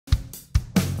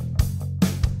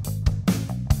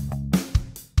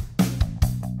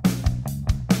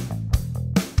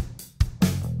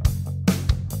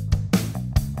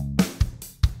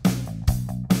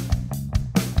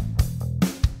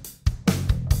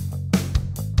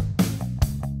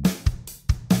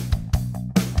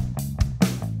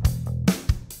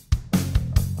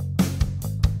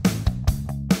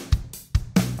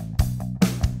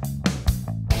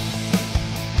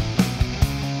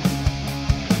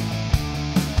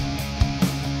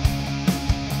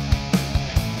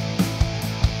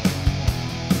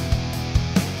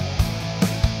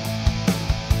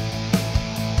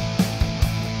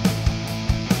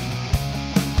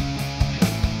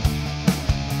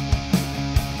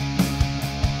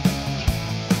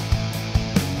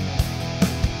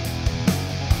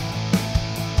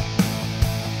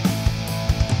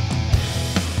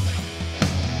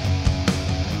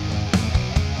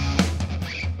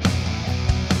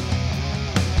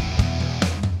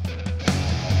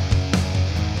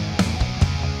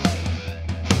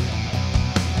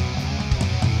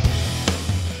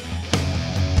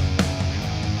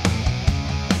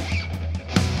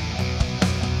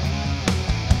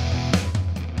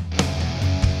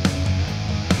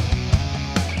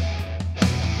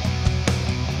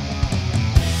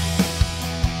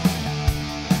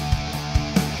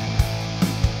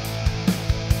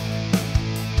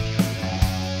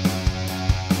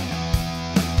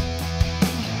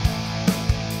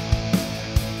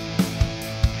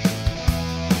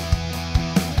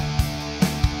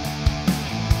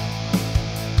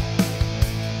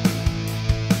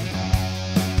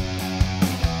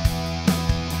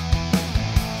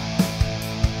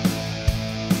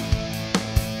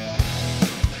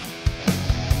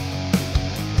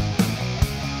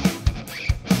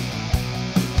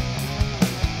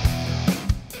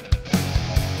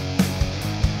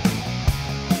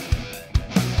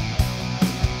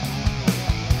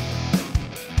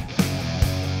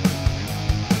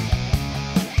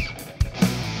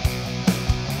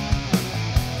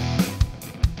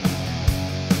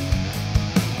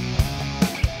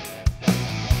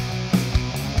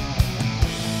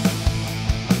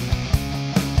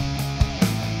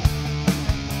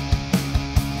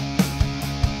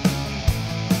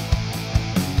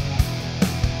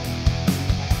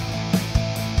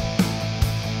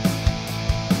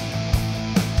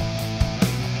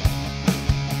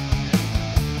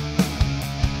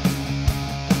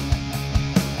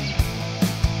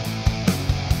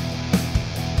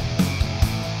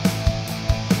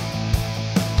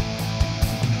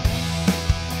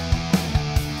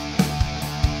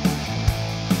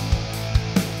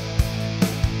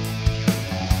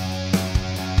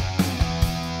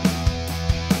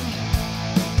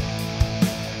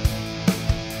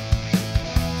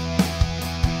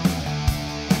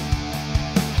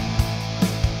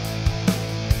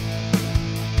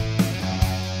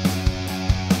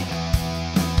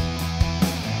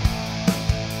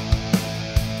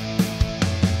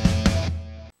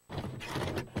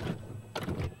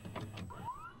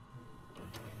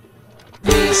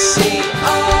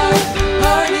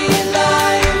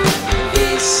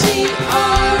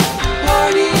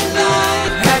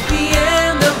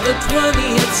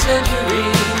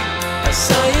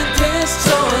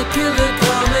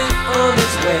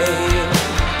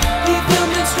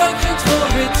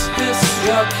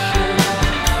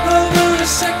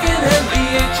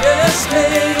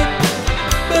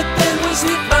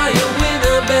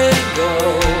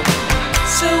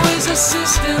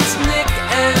assistants Nick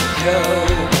and Joe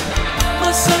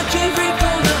must search every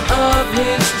corner of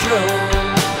his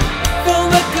drone for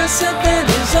the cassette that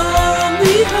is our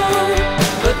only home.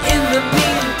 But in the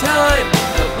meantime,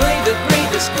 they'll play the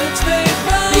greatest hits they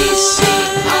find.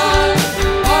 VCR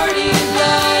Party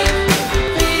Live,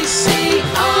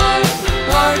 VCR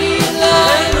Party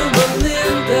Live, and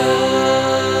Melinda's.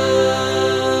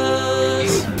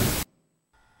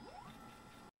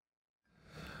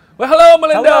 Well, hello,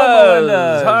 Melinda's. Hello,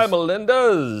 Melinda's. Hi,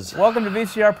 Melinda's. Welcome to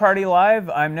VCR Party Live.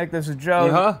 I'm Nick. This is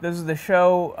Joe. This is the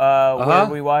show where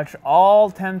we watch all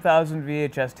 10,000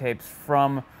 VHS tapes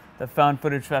from the Found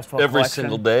Footage Festival Every collection.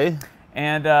 single day?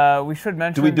 And we should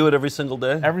mention... Do we do it every single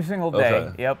day? Every single day,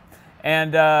 Okay. yep.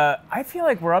 And I feel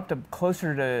like we're up to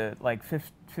closer to like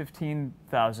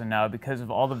 15,000 now because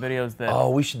of all the videos that... Oh,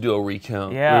 we should do a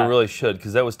recount. Yeah. We really should,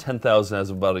 because that was 10,000 as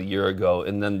of about a year ago.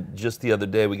 And then just the other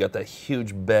day, we got that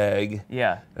huge bag.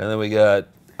 Yeah. And then we got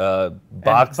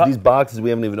these boxes we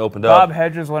haven't even opened Bob up.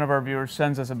 Hedges, one of our viewers,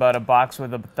 sends us about a box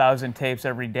with 1,000 tapes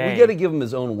every day. We got to give him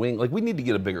his own wing. Like, we need to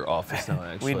get a bigger office now,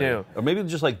 actually. We do. Or maybe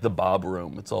just like the Bob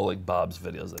room. It's all like Bob's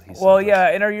videos that he sends Well, us.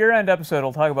 yeah, in our year-end episode,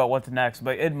 we'll talk about what's next,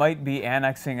 but it might be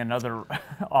annexing another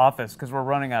office because we're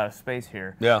running out of space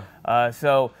here. Yeah.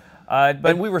 But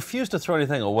and we refuse to throw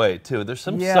anything away, too. There's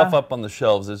some stuff up on the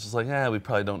shelves that's just like, we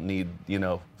probably don't need,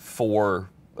 4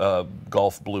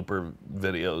 golf blooper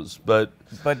videos. But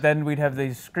then we'd have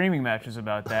these screaming matches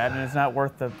about that, and it's not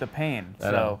worth the pain.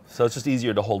 So it's just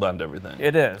easier to hold on to everything.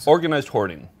 It is. Organized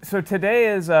hoarding. So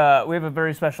today is, we have a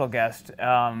very special guest,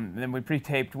 and we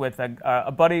pre-taped with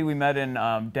a buddy we met in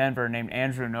Denver named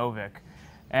Andrew Novick.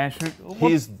 And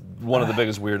he's one of the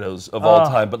biggest weirdos of all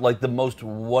time, but like the most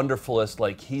wonderfulest,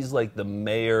 like he's like the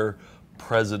mayor,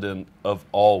 president of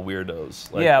all weirdos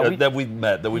that we've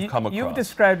met, that we've come across. You've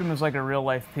described him as like a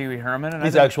real-life Pee Wee Herman. And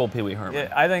he's actual Pee Wee Herman.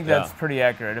 I think that's pretty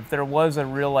accurate. If there was a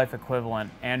real-life equivalent,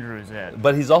 Andrew's it.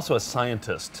 But he's also a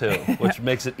scientist, too, which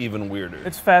makes it even weirder.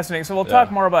 It's fascinating. So we'll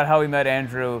talk more about how we met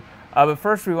Andrew. But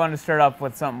first, we wanted to start off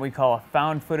with something we call a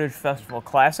Found Footage Festival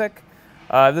Classic.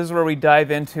 This is where we dive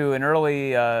into an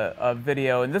early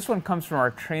video, and this one comes from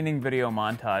our training video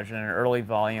montage in an early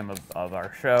volume of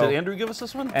our show. Did Andrew give us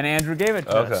this one? And Andrew gave it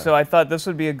to us. So I thought this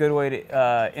would be a good way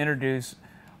to introduce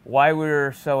why we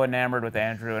were so enamored with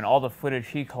Andrew and all the footage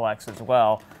he collects as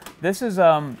well. This is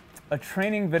a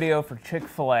training video for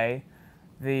Chick-fil-A.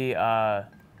 I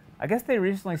guess they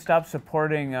recently stopped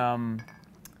supporting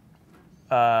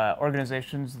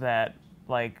organizations that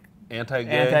like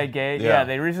Anti-gay. Yeah,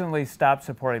 they recently stopped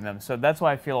supporting them. So that's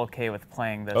why I feel okay with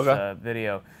playing this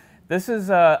video. This is,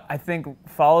 I think,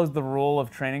 follows the rule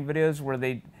of training videos where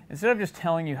they, instead of just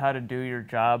telling you how to do your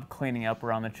job cleaning up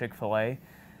around the Chick-fil-A,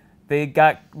 they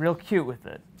got real cute with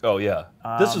it. Oh, yeah.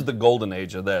 This is the golden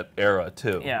age of that era,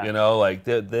 too. Yeah. You know, like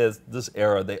this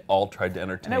era, they all tried to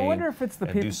entertain and I wonder if it's the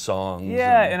people do songs.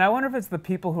 Yeah, and I wonder if it's the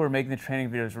people who are making the training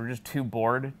videos were just too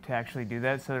bored to actually do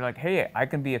that. So they're like, hey, I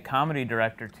can be a comedy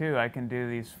director, too. I can do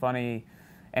these funny,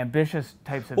 ambitious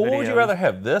types of videos. What would you rather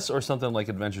have, this or something like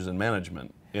Adventures in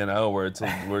Management, where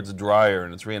it's drier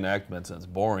and it's reenactments and it's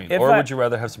boring? Or would you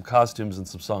rather have some costumes and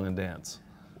some song and dance?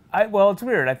 Well, it's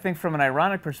weird. I think from an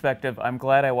ironic perspective, I'm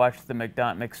glad I watched the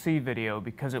McC video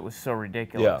because it was so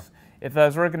ridiculous. Yeah. If I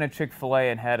was working at Chick-fil-A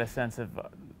and had a sense of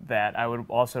that, I would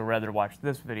also rather watch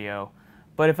this video.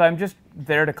 But if I'm just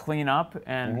there to clean up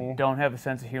and don't have a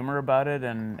sense of humor about it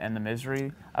and the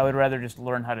misery, I would rather just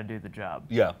learn how to do the job.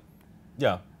 Yeah.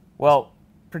 Yeah. Well,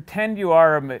 pretend you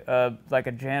are like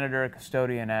a janitor, a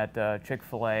custodian at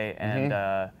Chick-fil-A,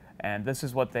 and this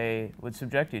is what they would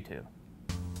subject you to.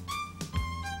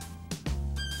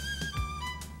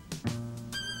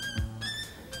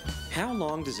 How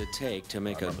long does it take to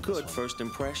make a good first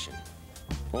impression?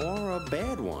 Or a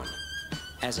bad one?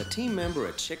 As a team member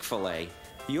at Chick-fil-A,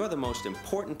 you're the most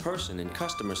important person in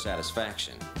customer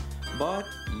satisfaction. But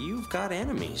you've got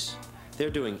enemies. They're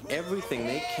doing everything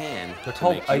they can to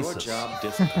make your job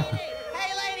difficult.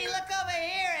 Hey, lady, look over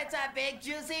here. It's a big,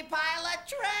 juicy pile of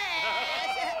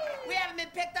trash. We haven't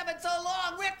been picked up in so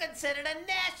long, we're considered a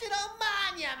national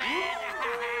monument.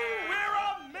 We're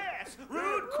a mess.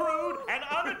 Rude, crude, and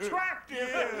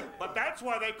unattractive. But that's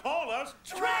why they call us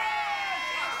trash.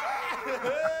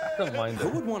 Who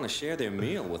would want to share their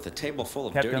meal with a table full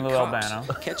of Captain dirty Lou cups,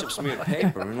 Albano. ketchup-smeared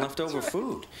paper, and leftover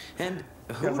food? And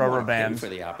who would rubber want to pay bands. for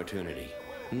the opportunity?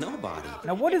 Nobody.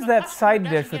 Now, what is that side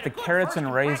dish with the carrots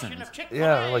and raisins?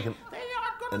 Yeah, like an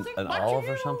olive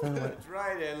or something. That's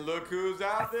right, and look who's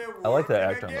out there. I like that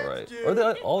actor on the right. Or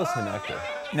they're all the same actor.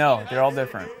 No, they're all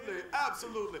different.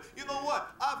 Absolutely. You know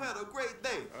what? I've had a great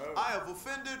day. I have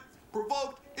offended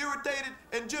provoked, irritated,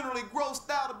 and generally grossed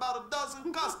out about a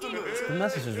dozen customers. The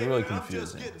message is really I'm just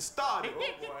confusing. getting started.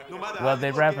 No matter Well, how they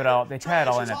you wrap look it at all. They tie it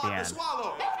all trash in is at the hard to end.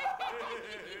 swallow.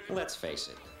 Let's face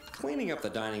it, cleaning up the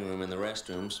dining room and the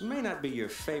restrooms may not be your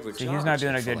favorite See, job. he's not at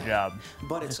doing a good Chick-fil-A, job.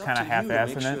 But it's Just up kinda to you to make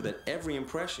half-assing sure it. that every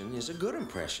impression is a good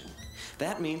impression.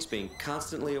 That means being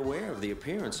constantly aware of the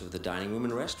appearance of the dining room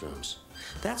and restrooms.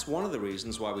 That's one of the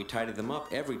reasons why we tidy them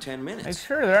up every 10 minutes. Make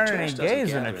sure there aren't any Trash doesn't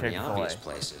gays in a gather the obvious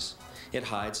Chick-fil-A. places. It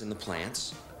hides in the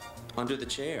plants, under the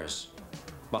chairs,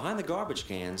 behind the garbage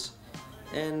cans,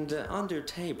 and under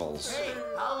tables. Hey,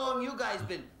 how long you guys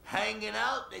been hanging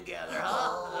out together, huh?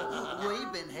 Oh,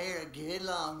 we've been here a good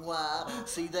long while.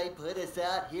 See, they put us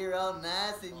out here all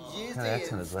nice and juicy kind of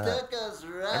accent and is that? stuck us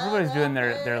right Everybody's doing up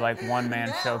their there. like one-man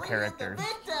Now show we hit the characters.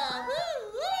 big time. Woo,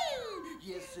 woo.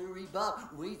 Yes, sirree, Bob.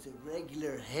 We's a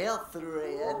regular health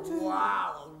threat.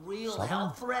 Wow, a real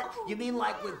health threat? You mean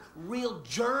like with real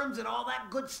germs and all that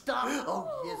good stuff? Oh,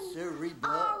 yes, sirree,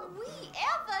 Bob. Are we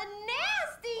ever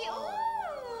nasty? Ooh.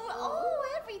 Oh,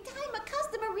 every time a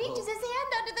customer reaches his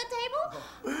hand under the table,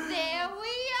 there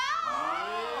we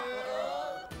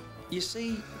are. You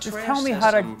see, Just trash tell me says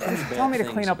how to some pretty just bad tell me to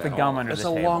things clean up the about gum all under of the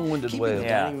That's a table. long-winded Keeping way. the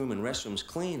Yeah. dining room and restrooms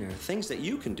clean are things that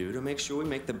you can do to make sure we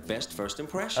make the best first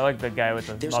impression. I like the guy with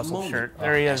the There's a muscle moment shirt.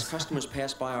 There he as is. customers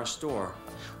pass by our store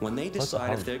when they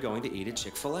decide hug? if they're going to eat at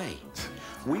Chick-fil-A.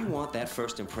 We want that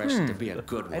first impression to be a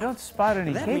good one. I don't spot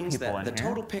any That gay means people that in the here.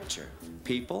 total picture,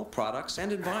 people, products,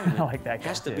 and environment I like that guy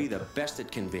has to too. be the best it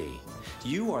can be.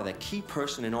 You are the key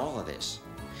person in all of this.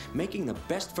 Making the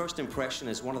best first impression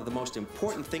is one of the most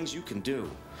important things you can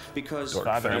do, because Dork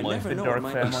you family. never The know Dork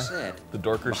what might be family. said. The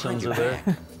Dorker behind sons your are there.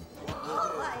 back.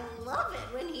 Oh, I love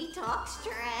it when he talks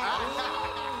trash.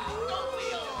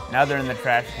 Now they're in the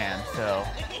trash can, so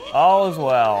all is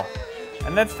well.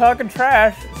 And that's talking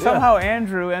trash. Somehow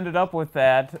Andrew ended up with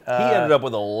that. He ended up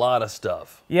with a lot of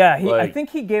stuff. Yeah, I like-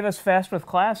 think he gave us Fast with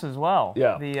Class as well.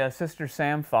 Yeah. The Sister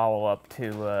Sam follow-up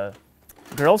to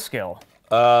Girl Skill.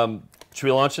 Should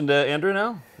we launch into Andrew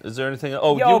now? Is there anything?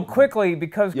 Oh, Yo, you quickly,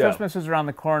 because Yeah. Christmas is around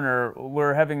the corner,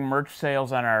 we're having merch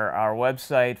sales on our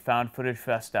website,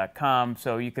 foundfootagefest.com,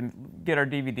 so you can get our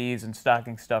DVDs and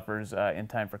stocking stuffers in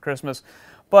time for Christmas.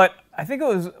 But I think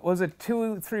it was it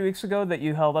 2-3 weeks ago that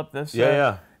you held up this?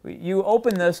 Yeah. You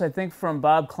opened this, I think, from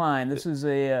Bob Klein. This is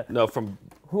a... No, from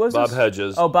who was Bob this?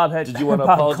 Hedges. Oh, Bob Hedges. Did you want to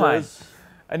Bob apologize?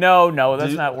 Klein. No,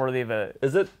 that's you- not worthy of a...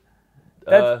 Is it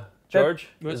That- George?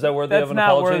 Is that worthy That's of an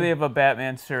not apology? worthy of a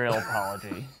Batman serial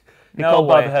apology. He No called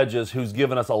way. Bob Hedges, who's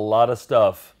given us a lot of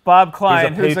stuff. Bob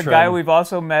Klein, He's a who's a patron. guy we've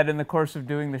also met in the course of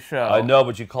doing the show. I know,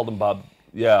 but you called him Bob.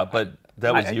 Yeah, but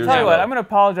that was I years tell you ago. what, I'm going to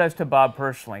apologize to Bob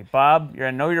personally. Bob, I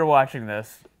know you're watching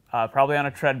this, probably on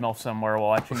a treadmill somewhere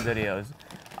watching videos.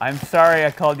 I'm sorry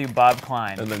I called you Bob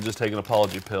Klein. And then just take an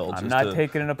apology pill. I'm just not to-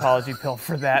 taking an apology pill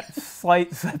for that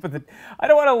slight slip of the... I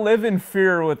don't want to live in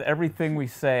fear with everything we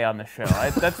say on the show.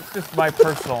 That's just my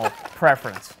personal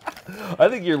preference. I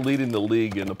think you're leading the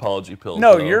league in apology pills.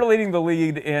 No, though. you're leading the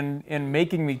lead in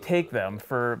making me take them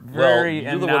for Well, very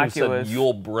you're the one who said innocuous...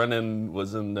 Yul Brennan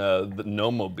was in the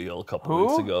No-Mobile a couple Who?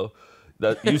 weeks ago.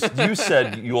 That you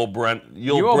said Yul Brenner,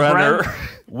 Brennan?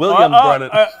 William Brennan.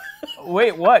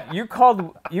 Wait, what? You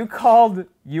called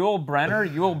Yul Brenner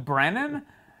Yul Brennan?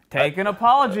 Take an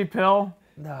apology pill.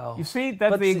 No. You see,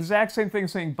 that's But the see- exact same thing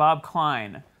as saying Bob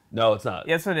Klein. No, it's not.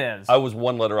 Yes, it is. I was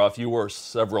one letter off. You were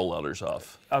several letters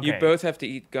off. Okay. You both have to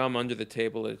eat gum under the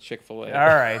table at Chick-fil-A.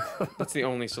 All right. That's the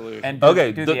only solution. And do,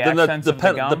 Okay, do the, the then accents of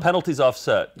the gum? the penalty's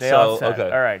offset. They so, offset.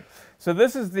 Okay. All right. So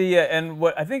this is the, and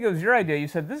what I think it was your idea. You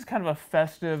said this is kind of a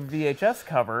festive VHS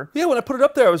cover. Yeah, when I put it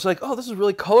up there, I was like, oh, this is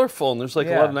really colorful, and there's like a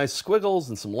Yeah. lot of nice squiggles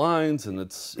and some lines, and it'd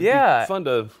be Yeah. fun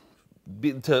to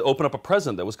open up a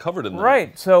present that was covered in that.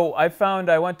 Right. So I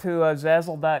went to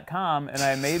Zazzle.com and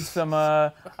I made some,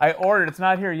 I ordered, it's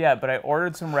not here yet, but I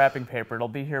ordered some wrapping paper. It'll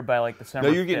be here by like December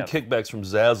Now you're getting 5th. kickbacks from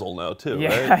Zazzle now too,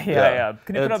 Yeah, right? yeah.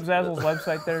 Can you put up It's- Zazzle's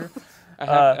website there?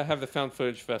 I have the Found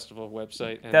Footage Festival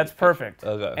website. And That's the picture. perfect.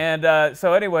 Okay. And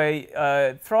so anyway,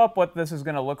 throw up what this is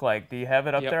going to look like. Do you have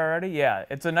it up Yep. there already? Yeah.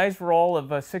 It's a nice roll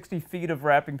of 60 feet of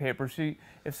wrapping paper. So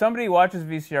if somebody watches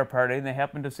VCR Party and they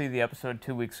happen to see the episode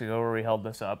 2 weeks ago where we held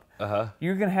this up,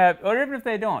 you can have, or even if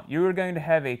they don't, you are going to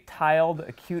have a tiled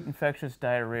acute infectious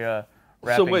diarrhea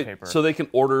wrapping So wait, paper. so they can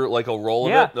order like a roll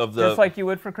yeah, of it of the. just like you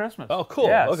would for Christmas. Oh, cool.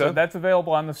 Yeah, Okay. so that's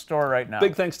available on the store right now.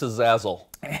 Big thanks to Zazzle.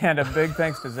 And a big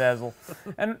thanks to Zazzle.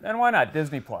 And why not?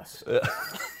 Disney Plus.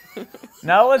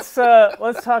 Now let's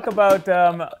talk about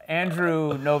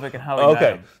Andrew Novick and how he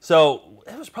met him. So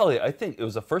it was probably, I think it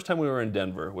was the first time we were in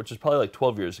Denver, which is probably like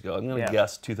 12 years ago. I'm going to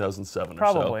guess 2007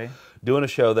 probably. or so. Doing a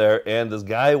show there, and this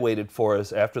guy waited for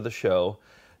us after the show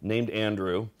named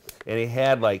Andrew, and he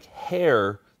had like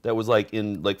hair that was like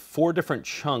in like 4 different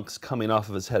chunks coming off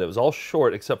of his head. It was all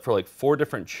short except for like 4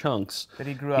 different chunks. But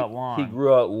he grew out long. He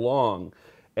grew out long.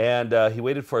 And he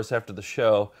waited for us after the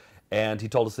show, and he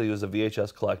told us that he was a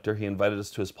VHS collector. He invited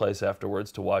us to his place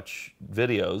afterwards to watch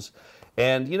videos.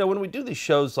 And, you know, when we do these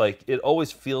shows, like, it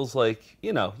always feels like,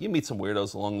 you know, you meet some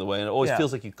weirdos along the way, and it always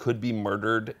feels like you could be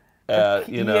murdered.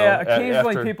 You know, yeah,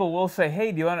 occasionally people will say,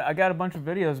 "Hey, do you want? I got a bunch of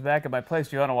videos back at my place.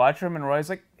 Do you want to watch them?" And Roy's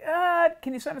like,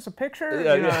 "Can you send us a picture?"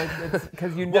 Yeah,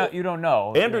 because you don't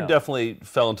know. Andrew definitely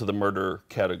fell into the murder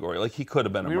category. Like he could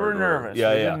have been a murderer. We were nervous.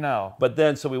 Yeah, we didn't know. But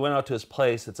then, so we went out to his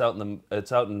place. It's out in.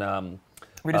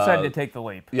 We decided to take the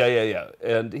leap. Yeah.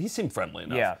 And he seemed friendly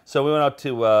enough. Yeah. So we went out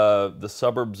to the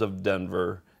suburbs of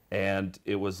Denver, and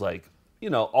it was like, you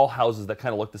know, all houses that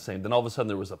kind of looked the same. Then all of a sudden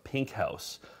there was a pink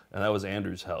house, and that was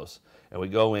Andrew's house. And we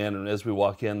go in, and as we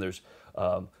walk in, there's,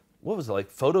 what was it, like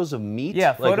photos of meat?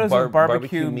 Yeah, like photos of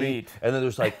barbecue meat. And then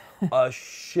there's like a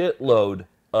shitload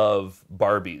of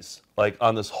Barbies, like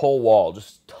on this whole wall,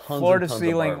 just tons floor and to tons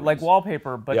ceiling, of Barbies. like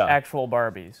wallpaper, but actual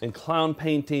Barbies. And clown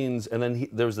paintings, and then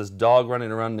there was this dog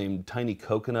running around named Tiny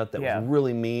Coconut that was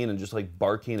really mean and just like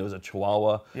barking. It was a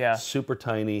Chihuahua, super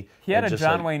tiny. He had a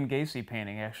John Wayne Gacy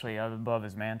painting actually above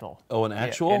his mantle. Oh, an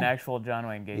actual? Yeah, an actual John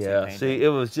Wayne Gacy painting. See,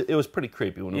 it was pretty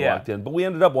creepy when we walked in. But we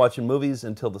ended up watching movies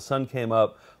until the sun came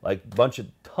up, like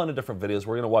ton of different videos.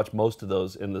 We're gonna watch most of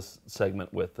those in this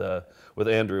segment with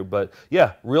Andrew. But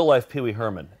yeah, real life Pee Wee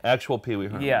Herman, actual Pee Wee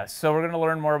Herman. Yeah, so we're going to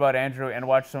learn more about Andrew and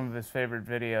watch some of his favorite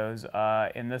videos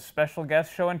in this special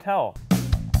guest show and tell.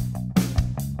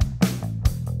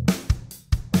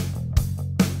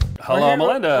 Hello,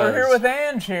 Melinda. We're here with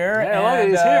Ange here. Yeah, and,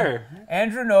 he's here.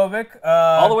 Andrew Novick.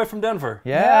 All the way from Denver.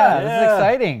 Yeah, this is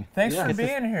exciting. Thanks for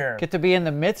being here. Get to be in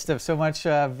the midst of so much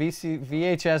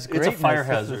VHS greatness. It's a fire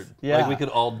hazard. Like we could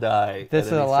all die. This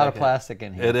is a lot of plastic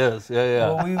in here. It is,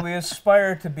 yeah. Well, we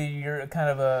aspire to be your kind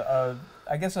of a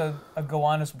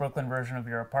Gowanus Brooklyn version of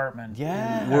your apartment.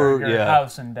 Yeah. Your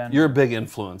house in Denver. You're a big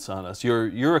influence on us.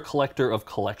 You're a collector of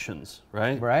collections,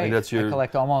 right? Right. Like that's I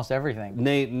collect almost everything.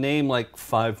 Name like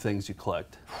 5 things you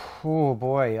collect. Oh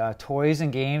boy, toys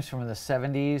and games from the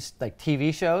 70s, like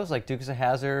TV shows like Dukes of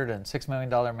Hazzard and $6 Million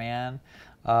Man.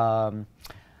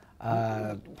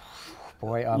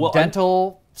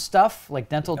 Dental stuff like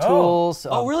dental tools,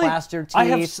 really? plaster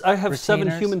teeth. I have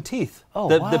 7 human teeth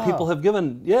that people have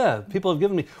given. Yeah, people have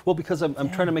given me. Well, because I'm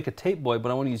trying to make a tape boy,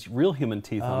 but I want to use real human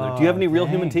teeth on there. Do you have any real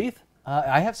human teeth?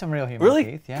 I have some real human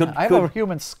teeth. Yeah. I have a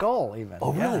human skull even.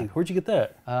 Oh, really? Where'd you get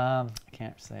that? I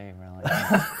can't say really.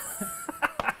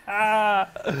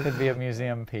 Could be a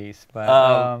museum piece, but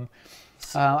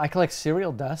I collect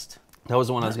cereal dust. That was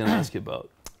the one I was going to ask you about.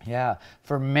 Yeah,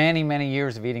 for many, many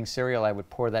years of eating cereal, I would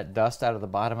pour that dust out of the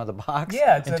bottom of the box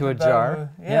into a jar.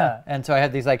 And so I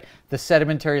had these like the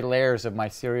sedimentary layers of my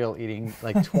cereal eating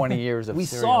like 20 years of we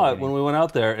cereal. We saw it eating. when we went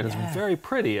out there, and it's very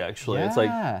pretty actually. It's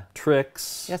like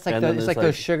tricks. Yeah, it's like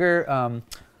those sugar,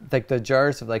 like the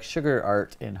jars of like sugar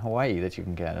art in Hawaii that you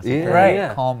can get. It's like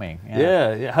very calming.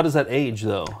 Yeah. How does that age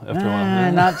though? After a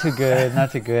while? Not too good,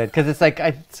 not too good. Because it's like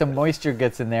some moisture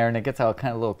gets in there and it gets all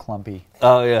kind of a little clumpy.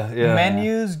 Oh yeah.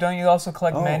 Menus? Don't you also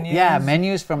collect menus? Yeah,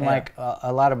 menus from like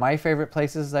a lot of my favorite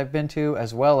places I've been to,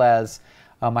 as well as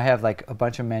I have like a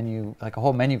bunch of like a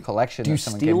whole menu collection that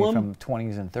someone gave me from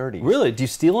 20s and 30s. Really? Do you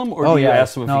steal them, or do you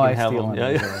ask them if you can have them?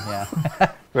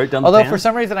 Yeah. Right down. Although for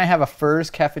some reason I have a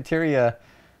Furs cafeteria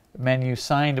menu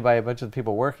signed by a bunch of the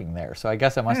people working there, so I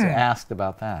guess I must have asked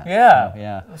about that.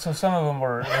 Yeah. So some of them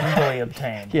were legally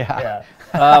obtained.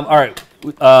 All right.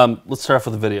 Let's start off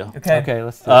with the video. Okay.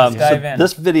 Let's dive in.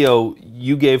 This video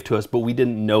you gave to us, but we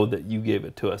didn't know that you gave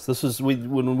it to us. This was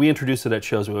when we introduced it at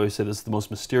shows. We always said it's the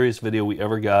most mysterious video we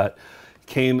ever got.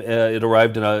 It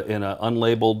arrived in an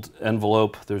unlabeled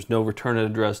envelope. There's no return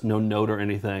address, no note or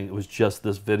anything. It was just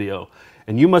this video,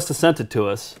 and you must have sent it to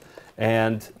us.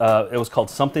 And it was called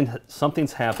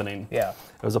Something's Happening. Yeah.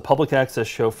 It was a public access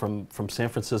show from San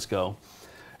Francisco.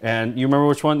 And you remember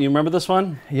which one? You remember this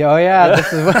one? Yeah.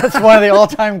 That's one of the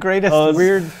all-time greatest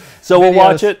weird So videos. We'll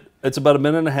watch it. It's about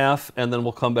 1.5 minutes, and then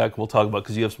we'll come back and we'll talk about,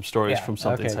 because you have some stories from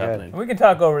Something's Happening. We can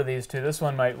talk over these too. This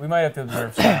one we might have to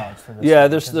observe silence for this. Yeah,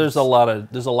 there's a lot going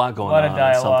on. A lot of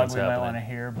dialogue we might want to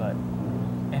hear, but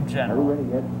in general. Are we ready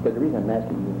yet? Because the reason I'm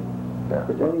asking you,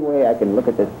 is there any way I can look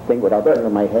at this thing without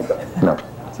turning my head? No.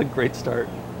 That's a great start.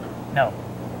 No.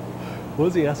 What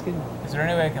was he asking? Is there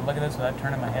any way I can look at this without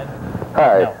turning my head?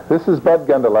 Hi, No. this is Bud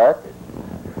Gundelach,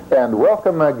 and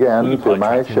welcome again to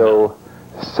my show,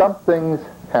 Something's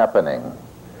Happening.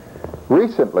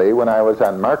 Recently, when I was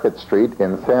on Market Street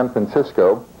in San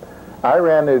Francisco, I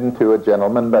ran into a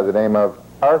gentleman by the name of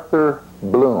Arthur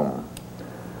Bloom.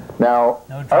 Now,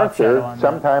 Arthur,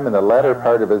 sometime in the latter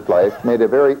part of his life, made a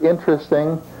very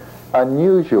interesting,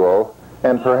 unusual,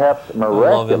 and perhaps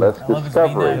miraculous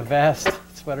discovery. The vest,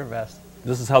 sweater vest.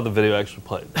 This is how the video actually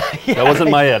played. That wasn't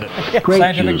my edit.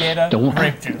 Grape juice.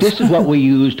 This is what we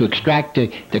use to extract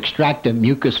the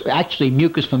mucus, actually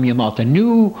mucus from your mouth. A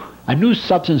new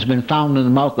substance has been found in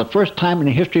the mouth. The first time in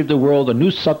the history of the world, a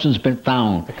new substance has been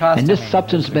found. And this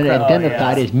substance has been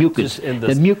identified as mucus.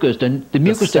 The mucus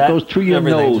that goes through your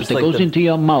nose, that goes into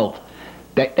your mouth.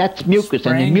 That's mucus,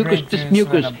 and this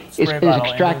mucus is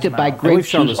extracted by grape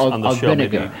juice of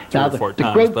vinegar. Now, the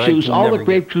grape juice, all the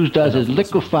grape juice does is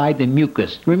liquefy the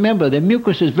mucus. Remember, the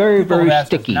mucus is very, very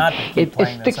sticky. It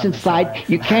sticks inside.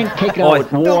 You can't take it out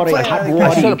with water, hot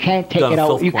water. You can't take it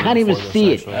out. You can't even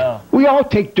see it. We all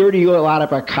take dirty oil out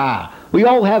of our car. We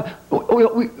all have.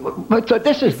 So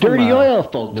this is dirty oil,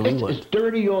 folks. It's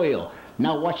dirty oil.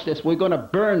 Now watch this. We're going to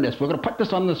burn this. We're going to put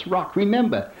this on this rock.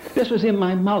 Remember, this was in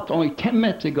my mouth only 10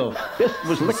 minutes ago. This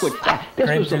was liquid.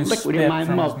 This was the liquid in my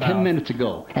mouth 10 minutes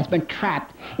ago. It's been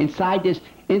trapped inside of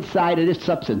this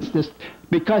substance.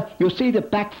 Because you'll see the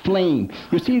back flame.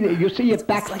 You'll see it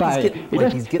backfire.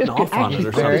 He's getting off on it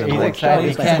or something.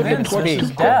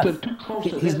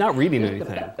 He's not reading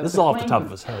anything. This is all off the top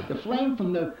of his head. The flame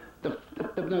from the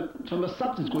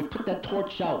substance, we put that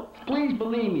torch out. Please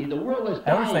believe me, the world is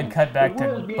dying. I wish they'd cut back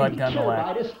to Bud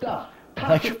Gundelach.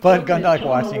 Like Bud Gundelach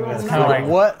watching this. Kind of like,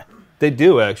 what? They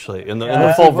do actually in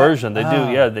the full version. They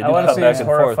do. Yeah, they do cut back and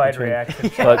forth.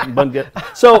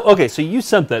 Okay, so you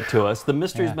sent that to us. The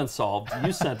mystery's been solved.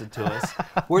 You sent it to us.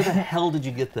 Where the hell did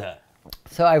you get that?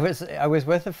 So I was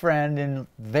with a friend in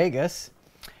Vegas,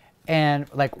 and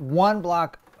like 1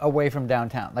 block away from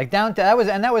downtown. Like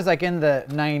downtown, that was like in the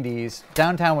 90s.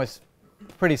 Downtown was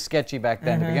pretty sketchy back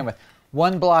then to begin with.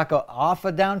 1 block off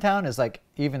of downtown is like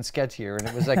even sketchier, and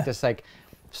it was like this like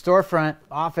storefront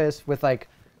office with like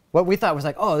what we thought was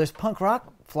like, oh, there's punk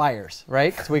rock flyers,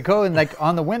 right? So we go and like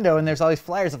on the window, and there's all these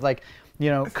flyers of like,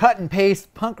 you know, cut and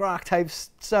paste punk rock type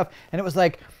stuff, and it was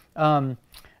like,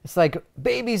 it's like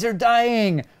babies are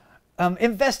dying.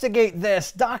 Investigate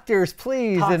this, doctors,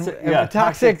 please.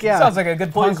 Toxic. Yeah, sounds like a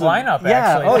good punk lineup.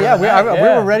 Actually. Oh yeah, we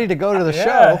were ready to go to the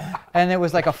show, and it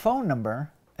was like a phone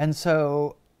number, and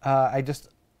so I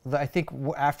think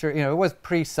after, you know, it was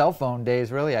pre-cell phone days,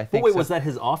 really. I think. But wait, was that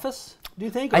his office? Do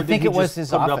you think? Or I think it was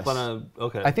his office.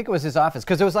 Okay. I think it was his office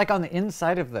because it was like on the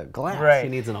inside of the glass. Right. He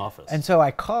needs an office. And so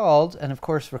I called, and of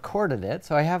course recorded it.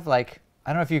 So I have like, I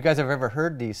don't know if you guys have ever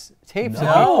heard these tapes.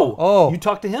 No. Oh. You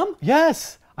talked to him?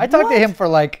 Yes. I talked to him for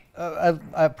like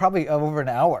probably over an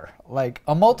hour, like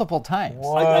multiple times.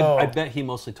 I bet he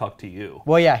mostly talked to you.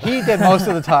 Well, yeah, he did most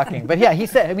of the talking. But yeah, he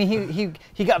said, I mean,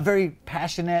 he got very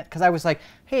passionate because I was like,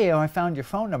 hey, I found your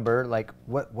phone number. Like,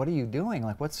 what are you doing?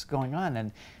 Like, what's going on?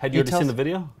 And had you already seen the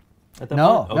video? At that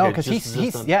no, point? No, because he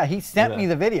sent me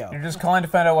the video. You're just calling to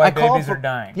find out why babies are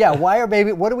dying. Yeah, why are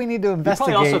babies? What do we need to investigate?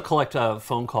 You probably also collect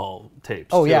phone call tapes.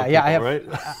 Oh yeah, too, yeah.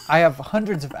 People, I have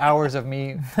hundreds of hours of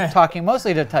me talking,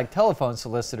 mostly to like telephone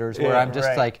solicitors, where I'm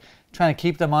just like trying to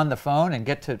keep them on the phone and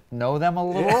get to know them a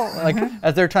little, like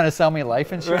as they're trying to sell me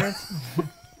life insurance.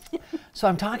 So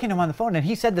I'm talking to him on the phone, and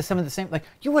he said some of the same, like,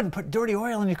 you wouldn't put dirty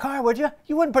oil in your car, would you?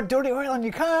 You wouldn't put dirty oil in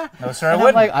your car. No, sir, I wouldn't.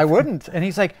 I'm like, I wouldn't. And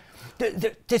he's like,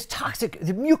 there's toxic,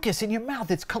 the mucus in your mouth,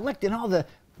 it's collecting all the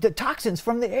toxins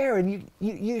from the air, and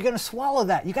you're going to swallow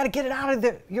that. You got to get it out of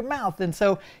your mouth. And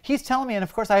so he's telling me, and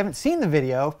of course I haven't seen the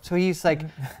video, so he's like,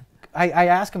 I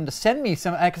asked him to send me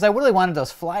some, because I really wanted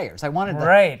those flyers. I wanted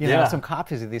some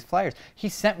copies of these flyers. He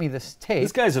sent me this tape.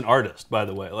 This guy's an artist, by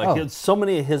the way. Like so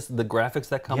many of the graphics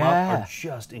that come up are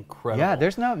just incredible. Yeah,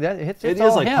 there's no, it's it all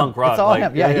is like him. punk rock. It's all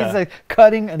him. Yeah, he's like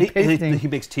cutting and pasting. He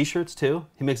makes T-shirts too.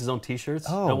 He makes his own T-shirts.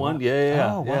 Oh, that one.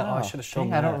 Yeah. Oh, wow. Oh, I should have shown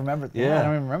that. I don't remember. Yeah, I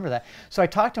don't even remember that. So I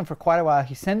talked to him for quite a while.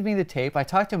 He sends me the tape. I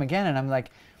talked to him again, and I'm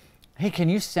like, hey, can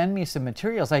you send me some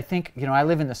materials? I think, you know, I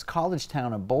live in this college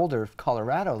town of Boulder,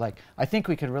 Colorado. Like, I think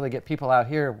we could really get people out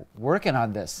here working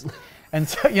on this. And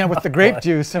so, you know, with the grape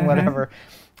juice and whatever.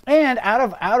 And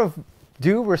out of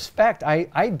due respect,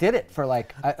 I did it for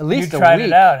like at least a week. You tried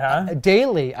it out, huh?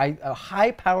 Daily, a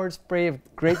high-powered spray of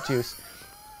grape juice.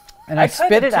 And I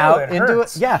spit it out into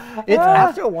it. Yeah, it's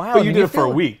after a while. But you did it for a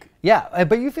week. Yeah,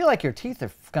 but you feel like your teeth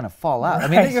are going to fall out.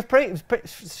 Right. I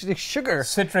mean, sugar.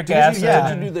 Citric acid.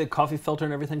 Did you do the coffee filter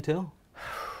and everything too?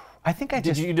 I think I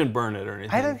just. You didn't burn it or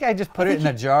anything? I think I just put it in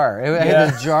a jar. I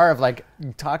had a jar of like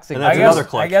toxic. And that's another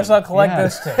collection. I guess I'll collect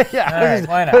this too. Yeah,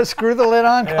 why not? Screw the lid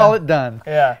on, call it done.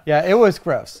 Yeah. Yeah, it was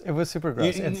gross. It was super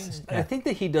gross. I think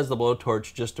that he does the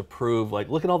blowtorch just to prove, like,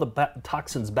 look at all the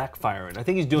toxins backfiring. I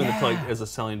think he's doing it to, like, as a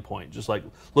selling point. Just like,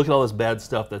 look at all this bad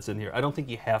stuff that's in here. I don't think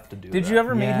you have to do that. Did you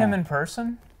ever meet him in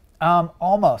person?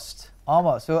 Almost.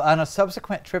 So on a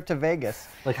subsequent trip to Vegas.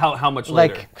 Like how much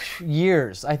later? Like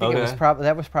years. I think it was probably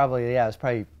it was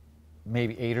probably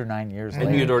maybe 8 or 9 years later.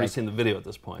 And you had already seen the video at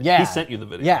this point. Yeah. He sent you the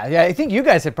video. Yeah. I think you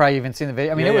guys had probably even seen the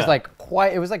video. I mean, it was like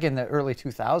it was like in the early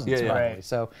 2000s probably. Right.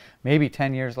 So maybe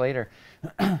 10 years later.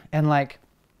 And like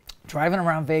driving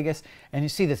around Vegas and you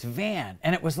see this van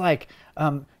and it was like,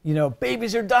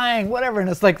 babies are dying, whatever. And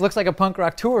it's like, looks like a punk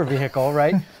rock tour vehicle,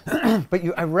 right? But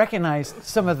I recognized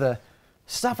some of the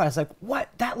stuff. I was like, what?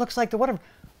 That looks like the whatever.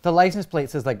 The license plate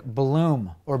says like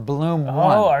Bloom or Bloom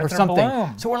 1 or something.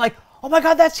 Bloom. So we're like, oh my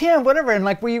God, that's him, whatever. And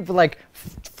like we like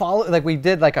follow, like we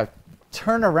did like a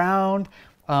turn around,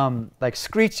 like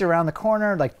screeched around the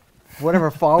corner, like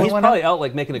whatever, following He's probably out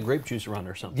like making a grape juice run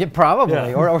or something. Yeah,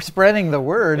 probably, or spreading the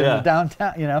word in the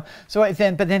downtown, So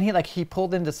but then he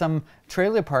pulled into some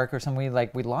trailer park or something.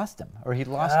 We lost him, or he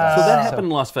lost us. So that happened in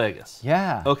Las Vegas.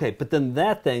 Yeah. Okay, but then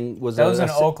that thing was that was in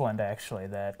Oakland actually.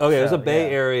 It was a Bay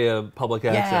Area public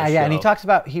access show. Yeah, and he talks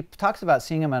about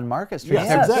seeing him on Market Street.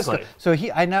 Yes, exactly. So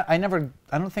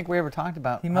I don't think we ever talked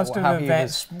about. He must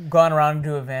have gone around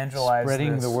to evangelize,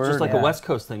 spreading the word. Just like a West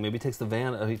Coast thing. Maybe he takes the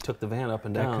van. He took the van up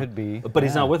and down. That could be. But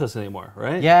he's not with us anymore,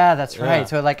 right? Yeah, that's right.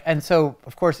 So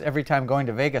of course every time going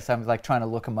to Vegas, I'm like trying to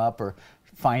look him up or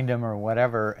find him or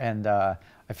whatever, and I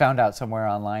found out somewhere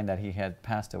online that he had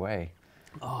passed away.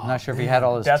 I'm not sure if he had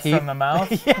all his death teeth. from the mouth.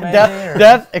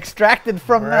 Death extracted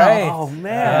from mouth. Oh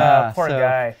man, poor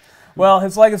guy. Well,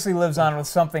 his legacy lives on with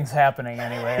Something's Happening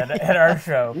anyway at our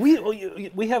show.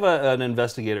 We have an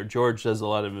investigator. George does a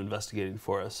lot of investigating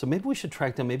for us. So maybe we should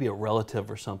track down maybe a relative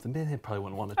or something. Maybe they probably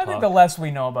wouldn't want to talk. I think the less we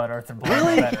know about Arthur Bloom,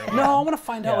 the better. Yeah. No, I want to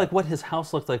find out like what his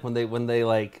house looked like when they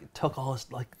like took all his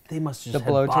they must just the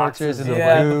blowtorches and the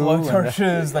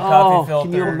blowtorches, the coffee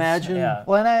filters. Can you imagine? Yeah.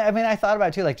 Well, and I thought about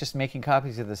it too, like just making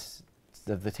copies of this.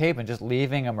 The tape and just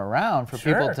leaving them around for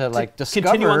people to like discover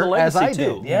continue on the legacy as I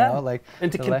too. did,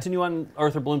 and to continue on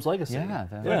Arthur Bloom's legacy.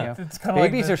 It's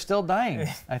babies are still dying.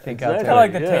 I think it's kind of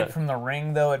like the tape from The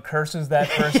Ring, though. It curses that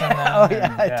person.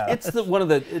 It's one of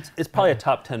the. It's probably a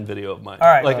top 10 video of mine. All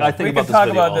right, like I think we can talk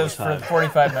about this for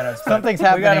 45 minutes. Something's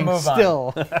happening. We got to move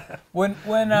still.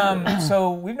 on.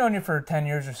 So we've known you for 10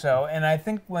 years or so, and I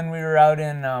think when we were out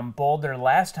in Boulder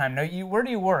last time. Now, where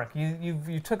do you work?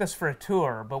 You took us for a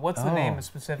tour, but what's the name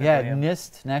specifically? Yeah,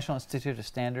 NIST, National Institute of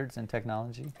Standards and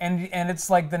Technology. And it's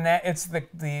like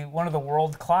the one of the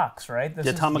world clocks, right? The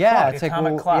atomic clock. It's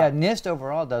atomic clock. Yeah, NIST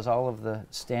overall does all of the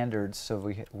standards, so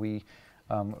we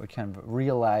kind of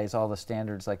realize all the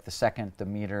standards like the second, the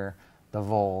meter, the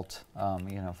volt,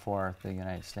 for the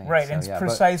United States. Right, and it's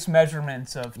precise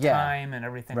measurements of time and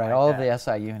everything like that. Right, all of the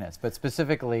SI units, but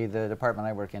specifically the department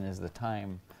I work in is the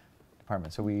time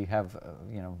department. So we have,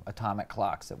 atomic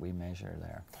clocks that we measure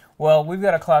there. Well, we've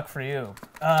got a clock for you.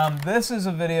 This is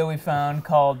a video we found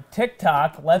called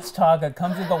TikTok, Let's Talk. It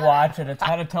comes with a watch and it's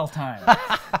how to tell time.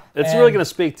 It's really going to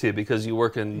speak to you because you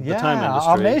work in the time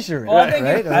industry. I'll measure it.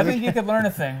 Well, I think you could learn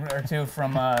a thing or two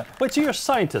from... Wait, so you're a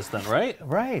scientist then, right?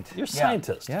 Right. You're a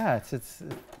scientist. Yeah, it's...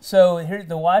 So here,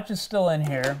 the watch is still in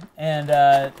here, and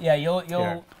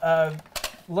you'll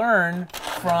learn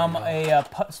from a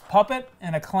puppet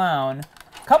and a clown,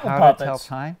 a couple puppets. How to tell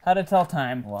time? How to tell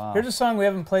time. Wow. Here's a song we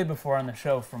haven't played before on the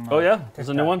show from Oh yeah? TikTok. There's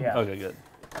a new one? Yeah. Okay, good.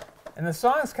 And the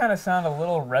songs kind of sound a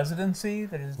little residency.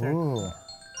 That is there. Ooh.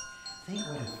 Think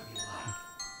what it would be like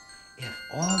if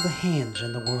all the hands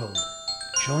in the world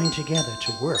joined together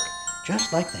to work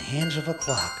just like the hands of a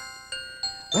clock.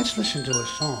 Let's listen to a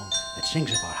song that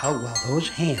sings about how well those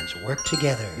hands work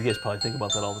together. You guys probably think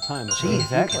about that all the time. See,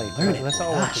 exactly. Learn it Let's with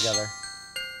all work us. together.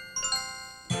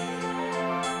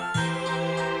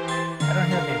 I don't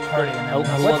hear the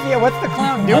accordion. What's the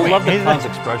clown doing? I love the clown's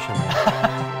expression.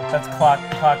 That's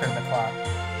Clocker the clock.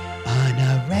 On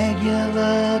a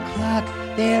regular clock,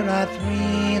 there are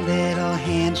 3 little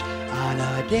hands. On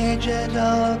a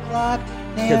digital clock,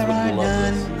 there are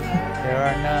none. There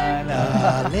are none.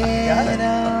 A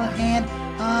little hand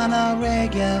on a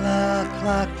regular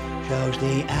clock shows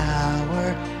the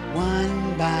hour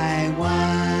 1 by 1.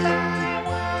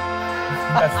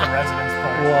 That's the residence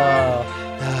part. Whoa.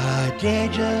 The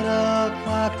digital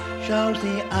clock shows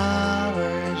the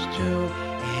hours too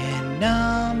in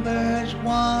numbers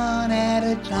 1 at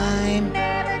a time.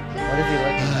 What is he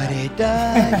looking at? But it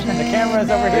The camera's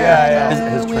over here.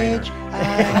 His trainer.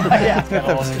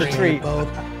 Yeah, with the tree.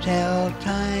 Tell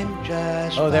time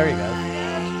just Oh, there he goes. Man,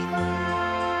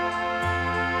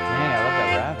 I love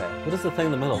that rabbit. What is the thing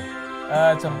in the middle?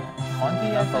 It's a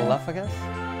monkey, I think. Ephalophagus?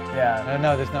 Yeah.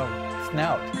 No, there's no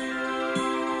snout.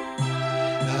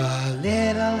 A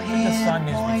little The hand song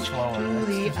needs to be points slower. to It's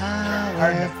the just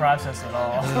hard to process it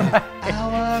all.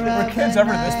 hour Were kids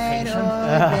ever this patient?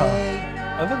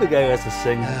 I bet the guy who has to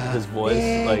sing his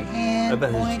voice, like, I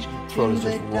bet his throat is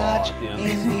just raw at the end.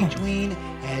 in between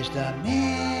as the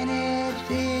minutes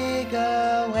tick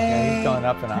away. Yeah, he's going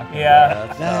up an octave. Yeah.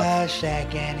 The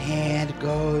second hand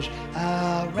goes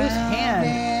around. Whose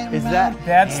hand is that?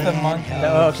 That's the monkey.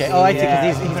 Oh, okay. Oh, I see,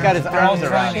 because he's got his They're all arms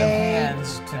around joining him.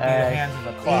 hands to be the hands of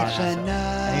the clock.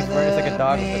 And he's wearing, it's like a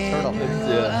dog with a turtle.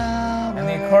 Yeah. And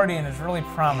the accordion is really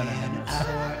prominent in this.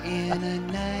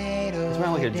 He's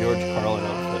wearing like a George Carlin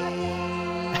outfit.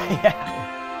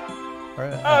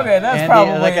 Okay, that's Andy,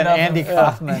 probably like an enough Andy of-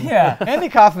 Kaufman. Yeah. Andy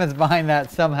Kaufman's behind that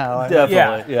somehow.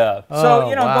 Definitely, yeah. So, Oh,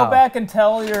 go wow. back and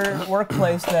tell your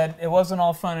workplace that it wasn't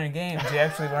all fun and games. You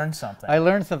actually learned something. I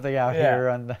learned something out here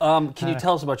on the. Can you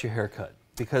tell us about your haircut?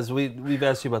 Because we've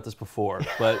asked you about this before,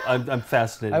 but I'm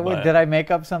fascinated by it. Did I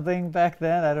make up something back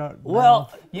then? I don't.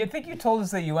 Well, I think you told us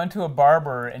that you went to a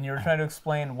barber and you were trying to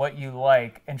explain what you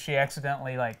like, and she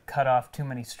accidentally cut off too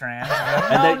many strands.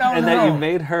 And you're like, that you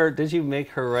made her. Did you make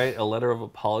her write a letter of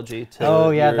apology to? Oh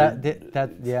yeah,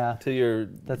 your, to your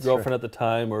girlfriend at the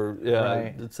time, or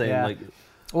saying like.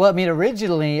 Well, I mean,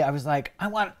 originally I was like, I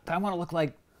want to look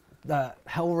like the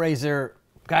Hellraiser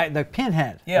guy, the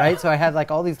Pinhead, right? So I had like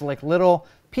all these like little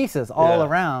pieces all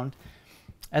around,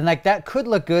 and like that could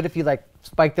look good if you like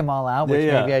spiked them all out, which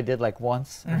maybe I did like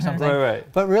once or something. Right.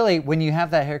 But really, when you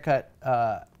have that haircut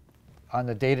on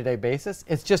the day-to-day basis,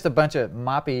 it's just a bunch of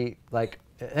moppy like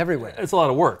everywhere. It's a lot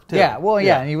of work too. Yeah, well,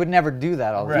 and you would never do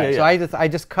that all the time. So I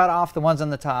just cut off the ones on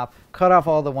the top, cut off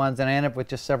all the ones, and I end up with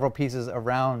just several pieces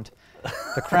around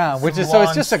the crown, which is so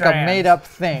it's just like a made-up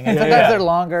thing. And sometimes they're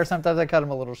longer, sometimes I cut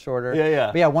them a little shorter.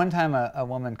 But yeah, one time a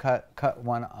woman cut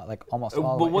one like almost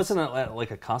all the way. But wasn't it like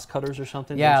a Cost Cutters or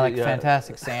something? Yeah, like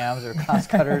Fantastic Sam's or Cost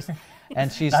Cutters.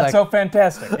 And she's Not like, so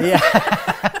fantastic. Yeah.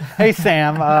 Hey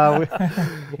Sam,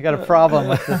 you got a problem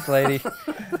with this lady.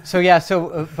 So yeah,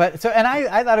 and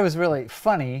I thought it was really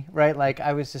funny, right? Like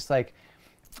I was just like,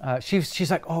 she's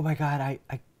like, oh my God,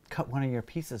 I cut one of your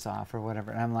pieces off or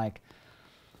whatever, and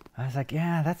I was like,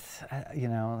 yeah, that's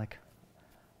like,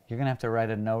 you're gonna have to write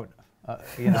a note.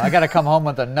 I got to come home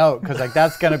with a note because like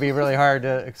that's gonna be really hard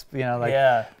to,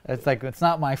 it's like it's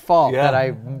not my fault that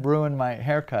I ruined my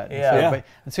haircut. And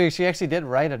so she actually did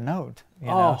write a note,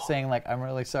 saying like, I'm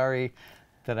really sorry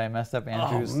that I messed up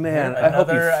Andrew's. Oh man, I hope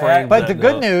you framed But that the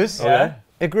good note. news,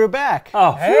 it grew back.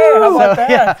 Oh, hey, how about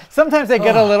that? Yeah, sometimes they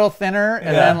get a little thinner,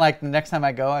 and then like the next time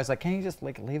I go, I was like, can you just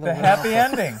like leave the happy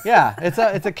ending? Yeah, it's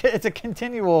a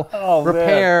continual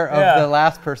repair of the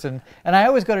last person, and I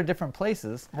always go to different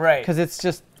places, right? Because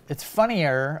it's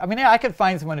funnier. I mean, I could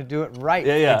find someone to do it right,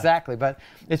 exactly, but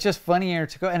it's just funnier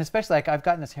to go, and especially like I've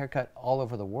gotten this haircut all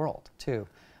over the world too.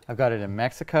 I've got it in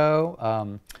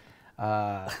Mexico.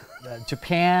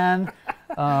 Japan,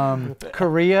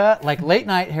 Korea, like late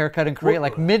night haircut in Korea,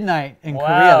 like midnight in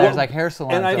Korea. There's like hair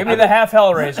salons. Give me the half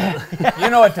Hellraiser. You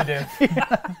know what to do.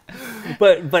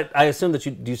 But I assume that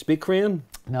do you speak Korean?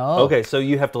 No. Okay, so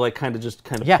you have to like kind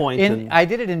of point. I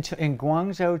did it in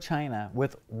Guangzhou, China,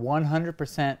 with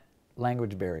 100%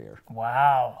 language barrier.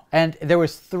 Wow. And there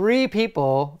was 3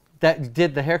 people that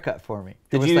did the haircut for me.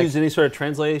 Did you use any sort of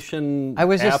translation app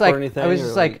or anything? I was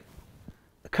just like,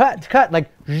 cut, like,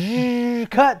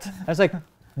 cut. I was like,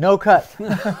 no cut.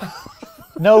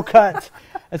 No cut.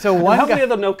 And so how many of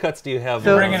the no cuts do you have?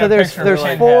 So there's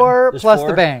 4 plus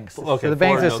the bangs. Okay, so the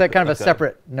bangs are kind of a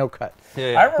separate no cut.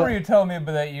 I remember you telling me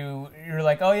that you're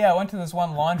like, oh yeah, I went to this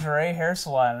one lingerie hair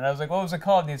salon, and I was like, what was it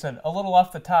called? And you said, A Little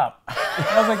Off the Top. And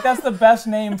I was like, that's the best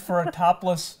name for a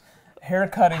topless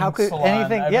haircutting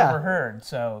salon I've ever heard.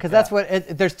 So because that's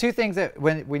what there's 2 things that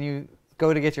when you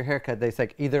go to get your haircut, they say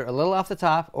either a little off the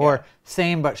top or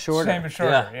same but shorter. Same but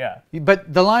shorter, yeah.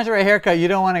 But the lingerie haircut, you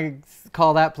don't want to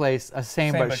call that place a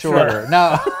same but shorter.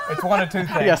 No. It's one of 2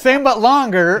 things. Yeah, same but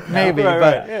longer, maybe.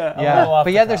 Right,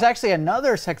 But yeah, there's actually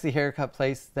another sexy haircut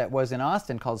place that was in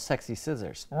Austin called Sexy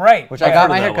Scissors. Right. Which I got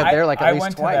my haircut there like at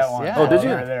least twice. To that one. Yeah. Oh, did you?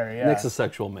 There, Nick's a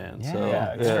sexual man. Yeah,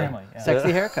 so, extremely. Yeah.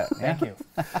 Sexy haircut. Thank you.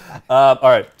 All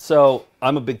right, so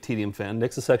I'm a big tedium fan.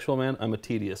 Nick's a sexual man. I'm a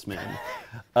tedious man.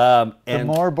 The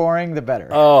more boring, the better.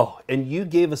 Oh, and you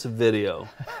gave us a video,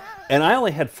 and I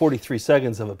only had 43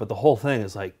 seconds of it, but the whole thing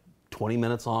is like 20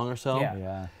 minutes long or so.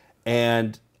 Yeah.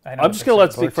 And I'm just going to let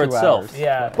it speak for itself.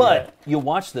 Yeah. But you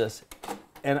watch this,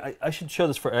 and I should show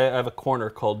this for. I have a corner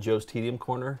called Joe's Tedium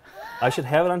Corner. I should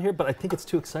have it on here, but I think it's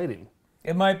too exciting.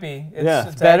 It might be.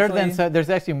 It's better than there's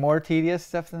actually more tedious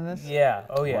stuff than this. Yeah.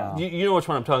 Oh yeah. Wow. You know which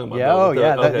one I'm talking about? Yeah. Though,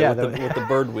 Oh yeah. With the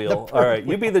bird wheel. All right.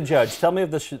 You be the judge. Tell me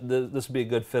if this would be a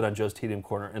good fit on Joe's Tedium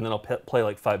Corner, and then I'll play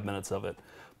like 5 minutes of it.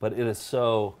 But it is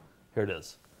so. Here it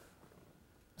is.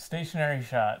 Stationary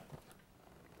shot.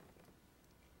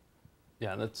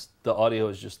 Yeah, that's the audio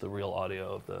is just the real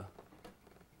audio of the.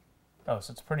 Oh,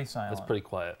 so it's pretty silent. It's pretty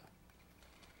quiet.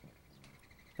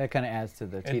 That kind of adds to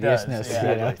the It tediousness. does,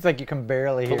 yeah. You know? It's like you can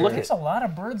barely hear. There's a lot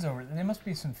of birds over there. There must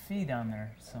be some feed down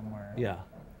there somewhere. Yeah.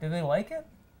 Do they like it?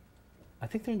 I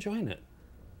think they're enjoying it.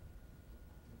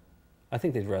 I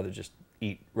think they'd rather just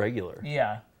eat regular.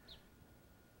 Yeah.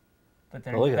 But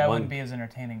that wouldn't be as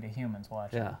entertaining to humans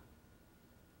watching. Yeah.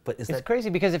 But it's crazy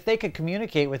because if they could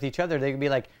communicate with each other, they could be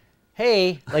like,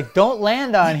 hey, like, don't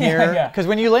land on here, because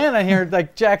when you land on here, it,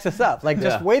 like, jacks us up. Like,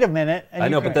 just wait a minute. And I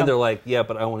know, but then they're like, yeah,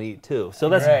 but I want to eat too. So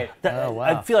that's Oh, wow.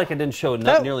 I feel like I didn't show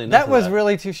nearly enough. That was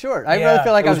really too short. I really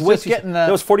feel like I was just getting the.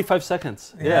 That was 45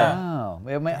 seconds. Yeah. Oh,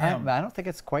 I don't think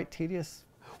it's quite tedious.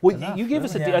 Well, you gave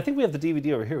us I think we have the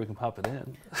DVD over here. We can pop it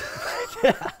in.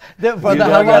 How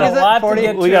long is it? 40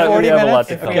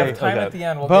 minutes? If we have time at the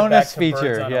end, we'll bonus get back to feature,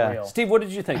 birds on a reel. Steve, what did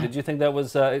you think? Did you think that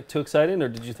was too exciting, or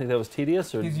did you think that was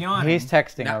tedious? Or He's yawning. He's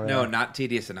texting. No, not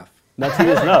tedious enough. Not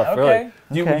tedious enough, Okay.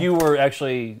 really. You were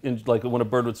actually like when a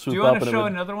bird would swoop Do you up. want to and show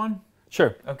another one?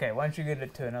 Sure. Okay, why don't you get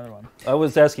it to another one? I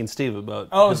was asking Steve about.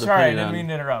 Oh, his sorry, I opinion didn't on mean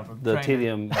to interrupt. The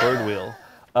tedium bird wheel.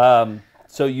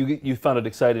 So you found it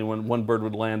exciting when one bird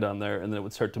would land on there and then it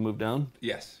would start to move down?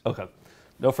 Yes. Okay.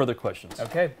 No further questions.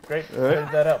 Okay, great. Cleared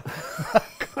that up.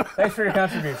 Thanks for your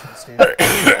contribution, Steve.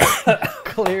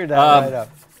 Cleared that right up.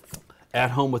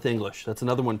 At Home with English. That's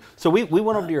another one. So we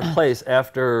went over to your place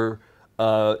after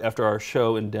our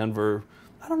show in Denver.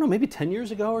 I don't know, maybe 10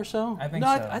 years ago or so? I think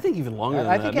so. I think even longer than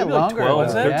I that. think Maybe longer. Like 12,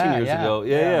 Was it? 13 years Yeah. ago.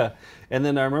 Yeah. And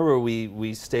then I remember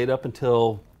we stayed up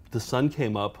until the sun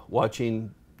came up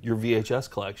watching your VHS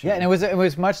collection. Yeah, and it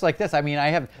was much like this. I mean, I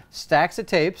have stacks of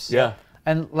tapes. Yeah.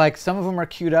 And like some of them are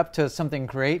queued up to something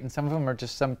great, and some of them are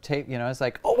just some tape. You know, it's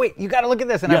like, oh wait, you got to look at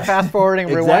this, and I'm fast forwarding,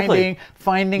 rewinding,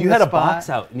 finding. You the had spot. a box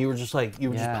out, and you were just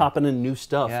popping in new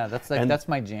stuff. Yeah, that's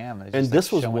my jam. And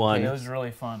this was one. It was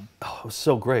really fun. Oh, it was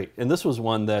so great. And this was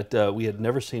one that we had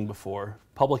never seen before.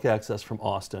 Public access from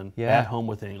Austin. Yeah. At Home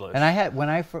with English. And I had when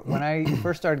I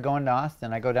first started going to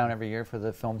Austin, I go down every year for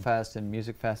the film fest and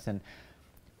music fest, and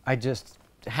I just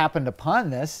happened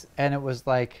upon this, and it was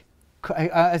like.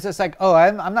 It's just like, oh,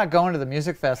 I'm not going to the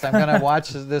music fest. I'm going to watch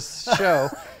this show.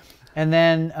 And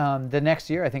then the next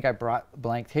year, I think I brought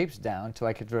blank tapes down so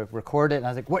I could record it. And I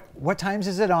was like, what times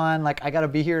is it on? Like, I got to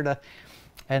be here to.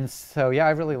 And so, yeah, I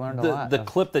really learned a lot. The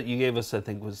clip that you gave us, I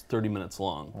think, was 30 minutes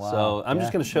long. Wow. So I'm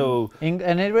just going to show. And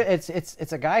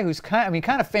it's a guy who's kind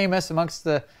of famous amongst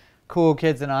the cool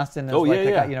kids in Austin. Oh, like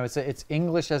yeah. Guy, you know, it's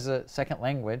English as a second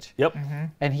language. Yep. Mm-hmm.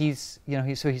 And he's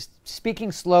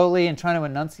speaking slowly and trying to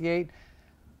enunciate.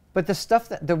 But the stuff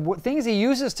the things he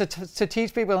uses to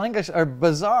teach people English are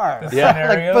bizarre.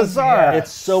 Like bizarre.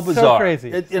 It's so bizarre. So crazy.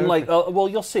 Well,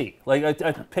 you'll see. Like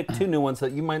I picked two new ones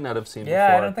that you might not have seen before.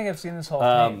 Yeah, I don't think I've seen this whole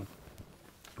thing.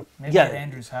 Maybe at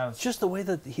Andrew's house. Just the way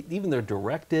that even they're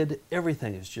directed,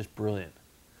 everything is just brilliant.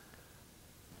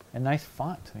 And nice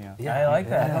font. Yeah, I like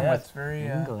that. Yeah, it's very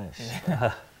English.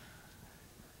 Yeah.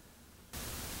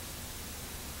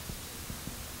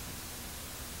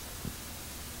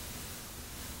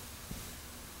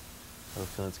 I have a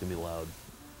feeling it's going to be loud.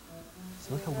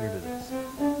 So look how weird it is. Is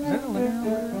it a living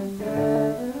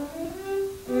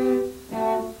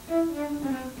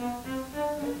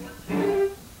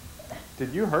room? Did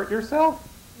you hurt yourself?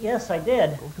 Yes, I did.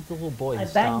 Look at the little boy. I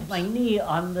banged my knee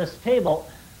on this table.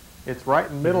 It's right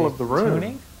in the middle of the room.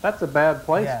 Tuning? That's a bad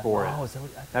place for it. Oh, is that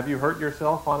what Have you hurt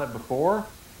yourself on it before?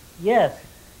 Yes.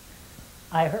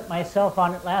 I hurt myself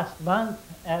on it last month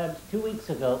and 2 weeks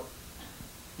ago.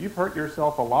 You've hurt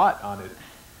yourself a lot on it.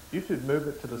 You should move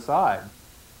it to the side.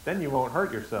 Then you won't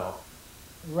hurt yourself.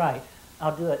 Right.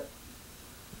 I'll do it.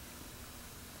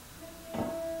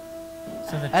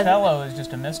 So the cello is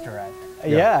just a misdirect.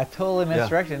 Yeah, totally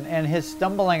misdirection. And his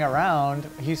stumbling around,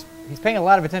 he's paying a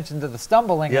lot of attention to the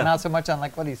stumbling and not so much on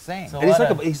like what he's saying. And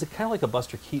he's kind of like a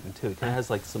Buster Keaton too. He kind of has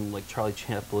like some like Charlie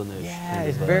Chaplin-ish. Yeah,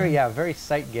 it's very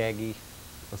sight gaggy.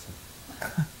 Listen.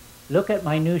 Look at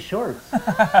my new shorts.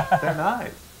 They're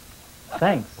nice.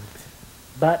 Thanks.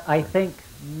 But I think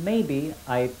maybe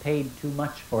I paid too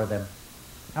much for them.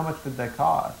 How much did they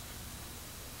cost?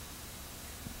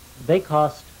 They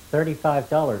cost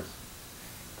 $35.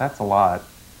 That's a lot.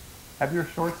 Have your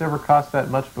shorts ever cost that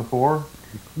much before?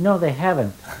 No, they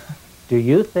haven't. Do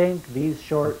you think these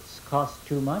shorts cost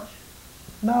too much?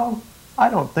 No,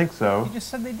 I don't think so. You just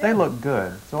said they did. They look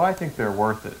good, so I think they're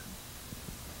worth it.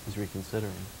 He's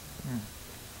reconsidering.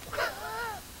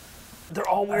 They're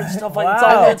all weird stuff like it's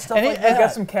wow. all weird stuff And like he- that.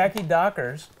 Got some khaki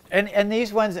Dockers. And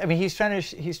these ones, I mean, he's trying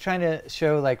to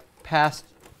show like past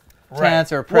Right.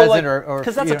 tense or present Well, like, or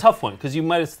because that's you a know. tough one. Because you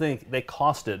might think they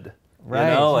costed. Right,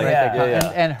 You know? Like, right.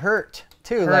 And hurt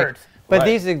too. Hurt. Like, but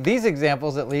Right. these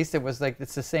examples, at least, it was like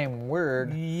it's the same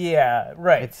word. Yeah,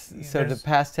 right. It's, so the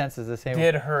past tense is the same.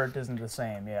 Did hurt isn't the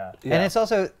same, yeah. And it's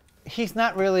also he's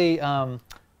not really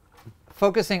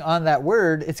focusing on that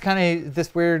word. It's kind of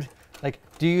this weird, like,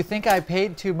 do you think I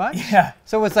paid too much? Yeah.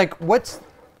 So it's like, what's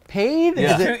paid?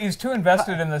 Yeah. He's too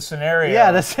invested in the scenario.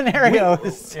 Yeah, the scenario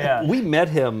is. Yeah. We met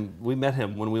him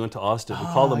when we went to Austin. We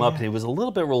called him up, and he was a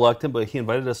little bit reluctant, but he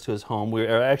invited us to his home. We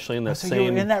were actually in that so same.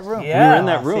 you were in that room. We were in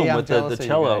that See, room I'm with jealous the of you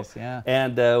cello. guys, yeah.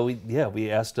 And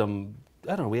we asked him.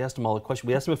 I don't know. We asked him all the questions.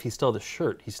 We asked him if he still had the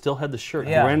shirt. He still had the shirt.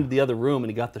 Yeah. He ran to the other room and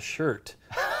he got the shirt.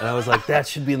 And I was like, that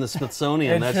should be in the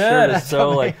Smithsonian. It That should. shirt is That's so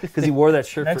like because he wore that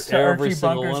shirt Next for to every Archie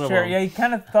single Bunker's one of chair. them. Yeah, he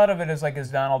kind of thought of it as like his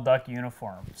Donald Duck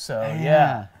uniform. So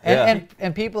Yeah.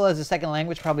 And people as a second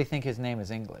language probably think his name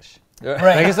is English. Right.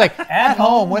 Like it's like at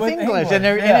home with English, and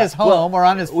they're in his home or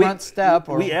on his front step.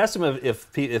 Or We asked him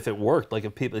if it worked. Like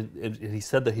if people, he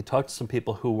said that he talked to some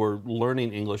people who were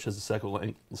learning English as a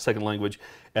second language,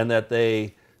 and that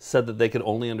they said that they could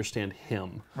only understand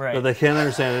him. Right. That they can't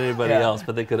understand anybody else,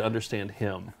 but they could understand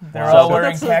him. They're all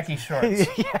wearing khaki shorts.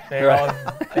 They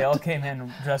all came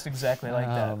in dressed exactly like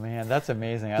that. Oh man, that's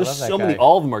amazing. I There's love that so guy. many.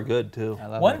 All of them are good too. I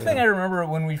love One that thing guy. I remember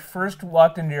when we first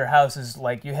walked into your house is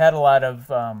like you had a lot of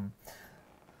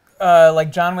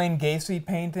like John Wayne Gacy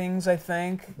paintings, I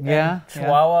think. Yeah, and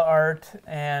Chihuahua art,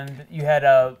 and you had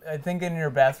I think in your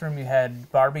bathroom you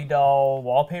had Barbie doll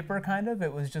wallpaper, kind of.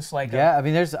 It was just like Yeah, I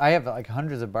mean, I have like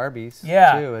hundreds of Barbies.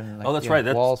 Yeah. Too, and like, Oh, that's you know, right,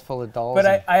 that's- walls full of dolls. But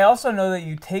and- I also know that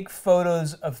you take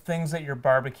photos of things that you're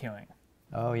barbecuing.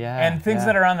 Oh yeah. And things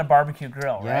that are on the barbecue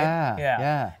grill, Yeah, right?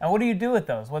 yeah. And what do you do with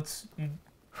those? What's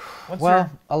well,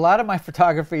 your... a lot of my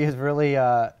photography is really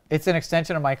it's an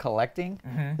extension of my collecting.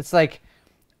 Mhm. It's like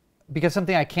because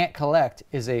something I can't collect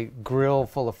is a grill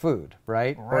full of food,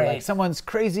 right? Or like Right. someone's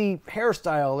crazy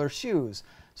hairstyle or shoes.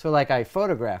 So like I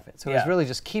photograph it. So it's Yeah. really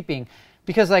just keeping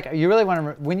because like you really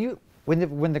want to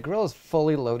when the grill is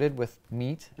fully loaded with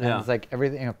meat and Yeah. it's like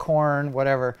everything, you know, corn,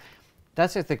 whatever.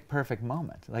 That's just the perfect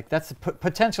moment. Like that's the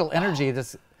potential energy.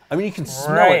 That's I mean, you can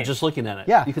smell it just looking at it.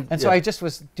 yeah. You can, and so I just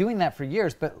was doing that for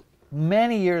years, but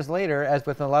many years later, as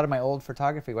with a lot of my old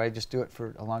photography, where I just do it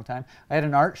for a long time, I had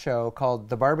an art show called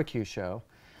The Barbecue Show,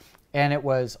 and it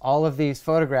was all of these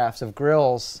photographs of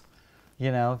grills,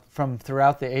 you know, from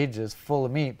throughout the ages, full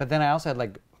of meat. But then I also had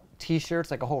like T-shirts,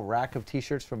 like a whole rack of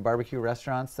T-shirts from barbecue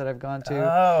restaurants that I've gone to.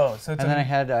 Oh, so it's and then I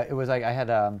had it was like I had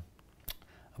a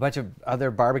bunch of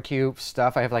other barbecue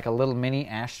stuff. I have like a little mini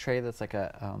ashtray that's like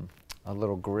a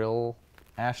little grill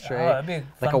ashtray, Oh, that'd be a like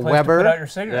fun a place to Weber. put out your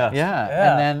cigarettes. Yeah.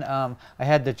 Yeah. And then I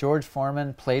had the George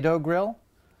Foreman Play-Doh grill.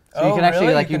 So Oh, you can actually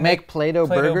really? like You you can make make Play-Doh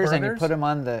Play-Doh burgers and you burgers? put them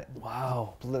on the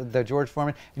wow the George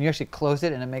Foreman, and you actually close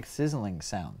it and it makes sizzling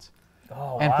sounds.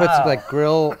 Oh, and wow. puts like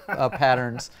grill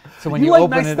patterns. So when You you like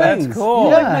open nice it things. up, That's cool.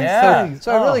 Yeah. You like nice things.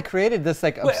 So I Oh. really created this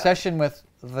like Wait, obsession with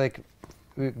like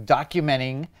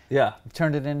documenting. Yeah.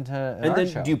 Turned it into an And art then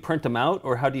show. do you print them out,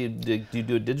 or how do you do you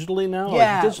do it digitally now?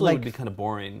 Yeah, Like, digitally like- would be kind of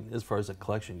boring as far as a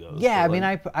collection goes. Yeah, I but, mean,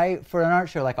 like, I for an art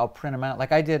show, like I'll print them out,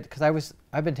 like I did, because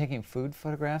I've been taking food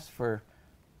photographs for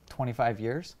 25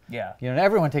 years. Yeah. You know,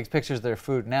 everyone takes pictures of their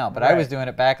food now, but I was Right. doing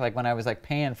it back like when I was like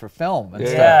paying for film and Yeah,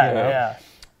 stuff. You know? yeah.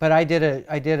 But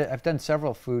I've done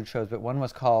several food shows, but one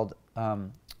was called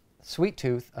Sweet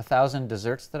Tooth, 1,000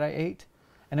 Desserts That I Ate,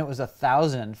 and it was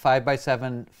 1,000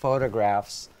 5x7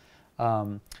 photographs.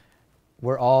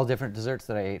 Were all different desserts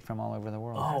that I ate from all over the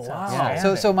world. Oh, wow.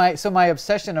 Yeah. So my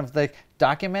obsession of like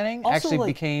documenting Also, actually like-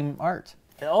 became art.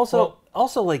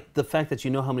 Also, like the fact that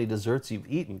you know how many desserts you've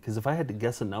eaten, because if I had to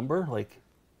guess a number, like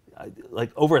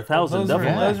over 1,000,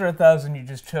 definitely. Those are 1,000 you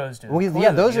just chose to. Well, yeah,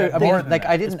 include. those You are. had I mean, more than like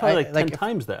that. I didn't. It's probably I, like 10 like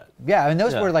times that. Yeah, and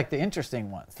those Yeah. were like the interesting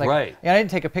ones. Like, Right. And I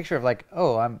didn't take a picture of like,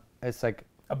 oh, it's like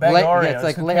A bag of late, Oreos, yeah, it's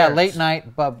like who yeah, cares? late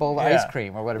night bowl of Yeah. ice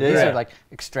cream or whatever. Yeah, These yeah. are like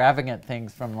extravagant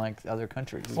things from like other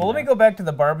countries. Well, let me go back to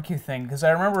the barbecue thing, because I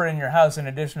remember in your house, in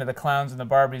addition to the clowns and the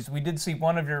Barbies, we did see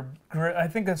one of your, I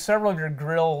think several of your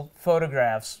grill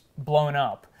photographs blown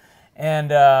up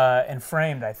and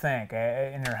framed, I think,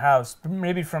 in your house,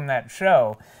 maybe from that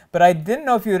show. But I didn't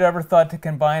know if you had ever thought to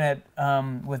combine it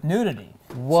with nudity.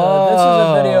 Whoa. So this is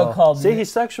a video called See,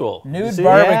 he's sexual. Nude See?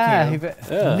 Barbecue.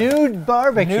 Yeah. Nude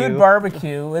Barbecue. Nude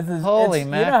Barbecue. With his, Holy you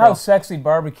mackerel. know how sexy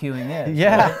barbecuing is.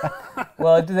 Yeah. Right?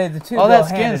 Well, the two Oh, go that hand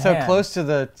skin in is so hand. close to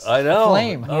the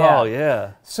flame. Oh,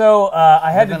 yeah. So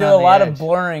I had to Living do on a the lot edge. of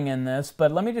blurring in this,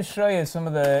 but let me just show you some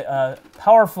of the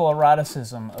powerful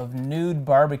eroticism of Nude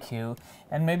Barbecue,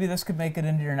 and maybe this could make it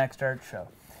into your next art show.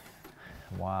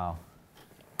 Wow.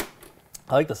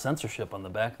 I like the censorship on the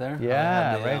back there.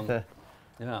 Yeah, The, right.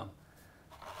 Yeah.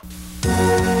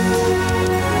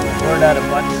 Word out of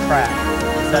butt crack.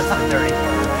 That's the dirty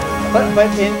part, right? But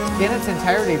in its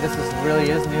entirety, this really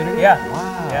is nudity? Yeah.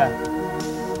 Wow. Yeah.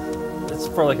 It's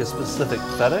for like a specific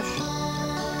fetish?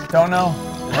 Don't know.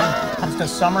 Just a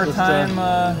summertime.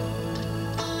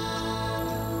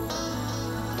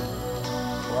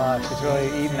 Wow, she's really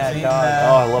eating that eating dog. that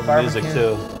Oh, I love the music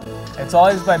barbecue. too. It's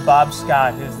always by Bob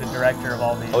Scott, who's the director of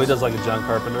all these. Oh, he does like a John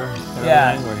Carpenter?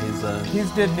 Yeah. Where he's He's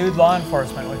did Nude Law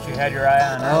Enforcement, which you had your eye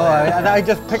on. Oh, earlier. I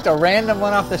just picked a random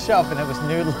one off the shelf, and it was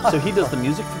Nude. So he does the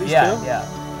music for these Yeah, two? yeah.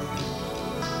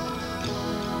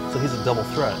 So he's a double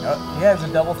threat. He has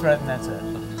a double threat, and that's it.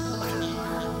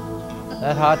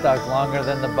 That hot dog's longer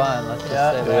than the bun. Let's just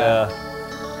say that. Yeah.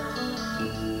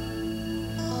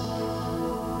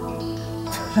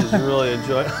 She's really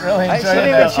enjoying Really I enjoying shouldn't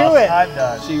even that chew it. hot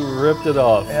dog. She ripped it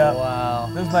off. Yeah. Wow.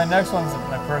 This is my next one's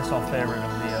my personal favorite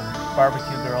of the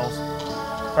barbecue girls,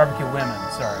 barbecue women.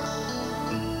 Sorry.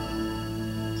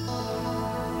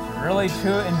 She's really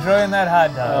enjoying that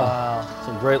hot dog. Wow.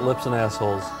 Some great lips and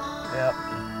assholes. Yep.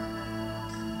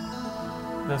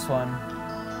 This one,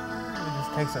 he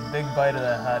just takes a big bite of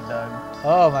that hot dog.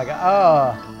 Oh my God.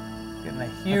 Oh. Getting a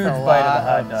huge That's a bite of lot the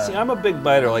hot of- dog. See, I'm a big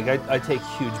biter. Like, I take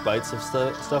huge bites of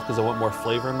stuff because I want more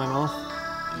flavor in my mouth.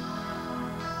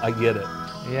 I get it.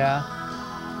 Yeah.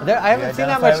 I haven't seen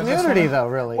that identify much with this nudity one? though,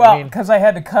 really. Well, I mean, because I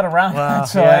had to cut around Well, it,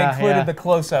 so yeah, I included yeah. the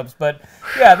close-ups. But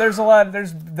yeah, there's a lot.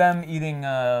 There's them eating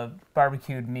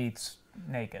barbecued meats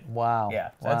naked. wow. Yeah,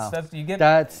 Wow. that's you get.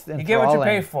 That's you get what you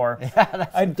pay enthralling. for. Yeah,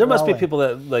 that's There must be enthralling. people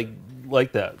that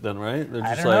like that then, right? They're I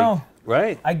just don't like, know.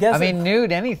 right? I guess. I mean,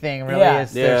 nude anything really Yeah.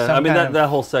 is. There's Yeah, some I mean kind of- that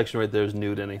whole section right there is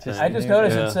nude anything. I just nude.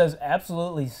 noticed Yeah. it says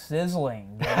absolutely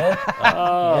sizzling. Get it?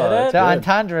 Oh, Get it? The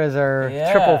entendres are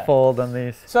Yeah. triple fold on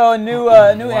these. So a new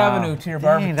Wow. avenue to your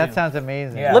barbecue. Dang, that sounds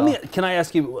amazing. Yeah. Can I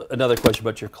ask you another question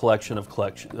about your collection of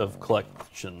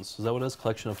collections? Is that what it is?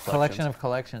 Collection of collections. Collection of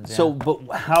collections. Yeah. So, but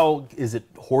how is it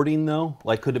hoarding though?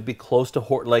 Like, could it be close to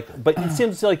hoard? Like, but it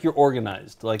seems like you're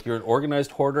organized. Like you're an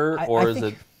organized hoarder, I or is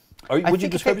think- it? Would you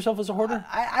think describe it- yourself as a hoarder?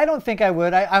 I don't think I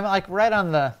would. I'm like right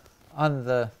on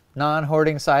the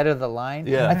non-hoarding side of the line.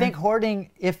 Yeah. I think hoarding,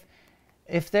 if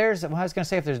there's, well, I was going to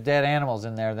say if there's dead animals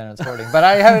in there, then it's hoarding. But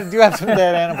I do have some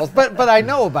dead animals. But I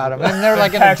know about them, and they're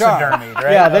like in a jar. Taxidermied,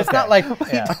 right? Yeah, it's Okay. not like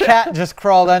a cat just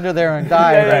crawled under there and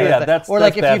died. Yeah, right? yeah, that's- or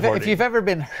like that's bad if hoarding. you've ever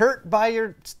been hurt by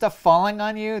your stuff falling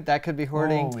on you, that could be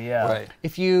hoarding. Oh yeah. Right.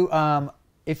 If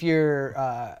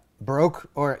you're broke,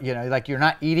 or like you're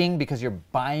not eating because you're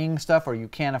buying stuff, or you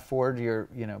can't afford your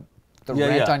the Yeah,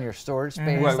 rent yeah. on your storage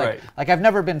space. Right, like, right. like I've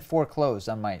never been foreclosed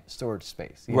on my storage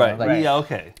space. you know, Right. like- Right. Yeah.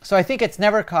 Okay. So I think it's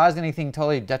never caused anything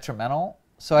totally detrimental.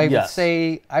 So I Yes.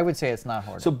 would say it's not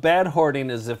hoarding. So bad hoarding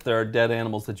is if there are dead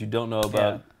animals that you don't know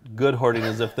about. Good hoarding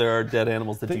is if there are dead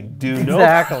animals that you do know.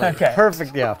 Exactly. Okay.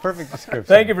 Perfect. Yeah. Perfect description.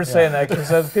 Thank you for saying that,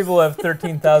 because as people have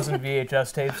 13,000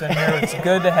 VHS tapes in here, it's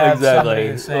good to have somebody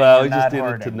who's saying Well, you're we not just needed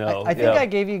hoarding. to know. I think I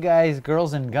gave you guys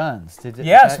Girls and Guns.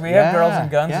 Yes, we have Girls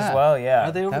and Guns as well. Yeah.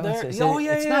 Are they over That there? was- Oh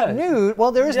yeah, it's yeah. not nude.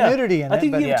 Well, there is Yeah. nudity in it. I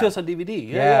think but you gave it to us on DVD.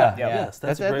 Yeah, Yeah, yeah. yeah. Yes,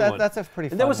 that's a That- great that- one. that's a pretty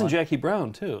And that fun was in one. Jackie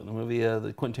Brown too, the movie,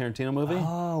 the Quentin Tarantino movie.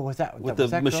 Oh, was that with was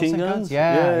the that Girls machine and guns?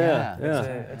 Yeah.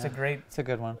 It's a great. It's a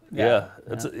good one. Yeah,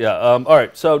 All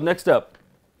right, so next up,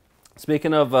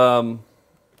 speaking of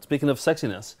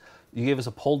sexiness, you gave us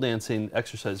a pole dancing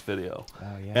exercise video,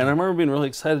 and I remember being really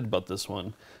excited about this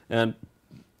one, and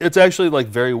it's actually like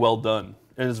very well done,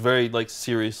 and it's very like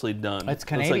seriously done. It's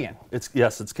Canadian. It's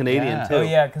Canadian Yeah. too. Oh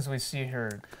yeah, because we see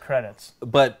her credits.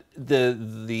 But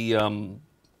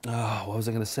what was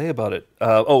I going to say about it?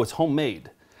 It's homemade,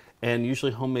 and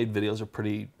usually homemade videos are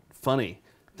pretty funny.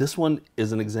 This one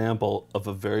is an example of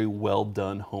a very well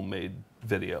done homemade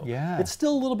video. Yeah. It's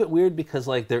still a little bit weird because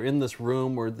like they're in this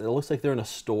room where it looks like they're in a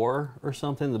store or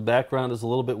something. The background is a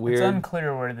little bit weird. It's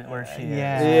unclear where she is.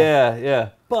 Yeah.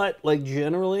 But like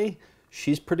generally,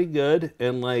 she's pretty good,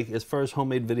 and like as far as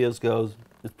homemade videos goes,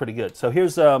 it's pretty good. So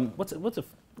here's what's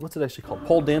it actually called?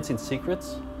 Pole Dancing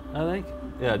Secrets, I think.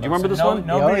 Yeah. Do you remember this one?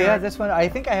 Oh yeah, this one. I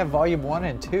think I have volume 1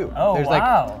 and 2. Oh, There's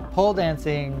wow. like pole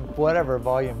dancing, whatever,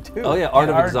 volume 2. Oh yeah, Art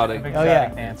of Exotic. Oh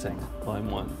yeah. Dancing. Volume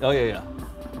 1. Oh yeah.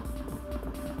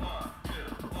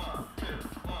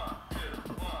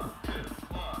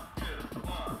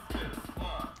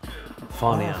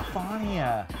 Fania. Oh,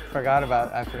 Fania. I forgot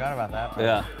about that.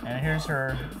 Yeah. And here's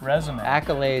her resume.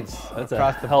 Accolades That's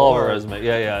across a the hell board. of a resume.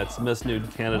 Yeah, it's Miss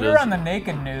Nude Canada. We were on the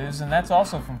Naked News, and that's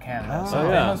also from Canada. So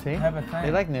they must have a thing. They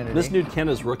like nudity. Miss Nude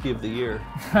Canada's Rookie of the Year.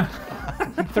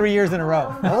 3 years in a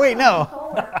row. Oh wait, no.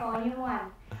 Volume 1.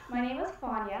 My name is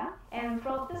Fania, and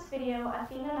throughout this video,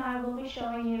 Athena and I will be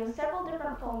showing you several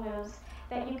different pole moves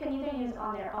that you can either use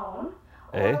on their own,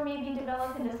 or maybe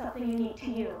develop into something unique to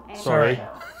you. And Sorry.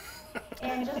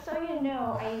 And just so you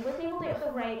know, I was able to get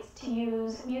the rights to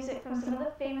use music from some of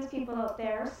the famous people out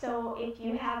there, so if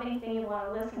you have anything you want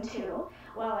to listen to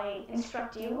while I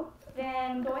instruct you,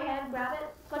 then go ahead, grab it,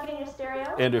 plug it in your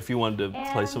stereo. And if you wanted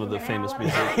to play some of the famous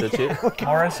music that you...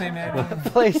 Morrissey, maybe?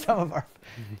 Play some of our...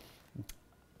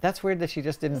 That's weird that she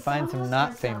just didn't find some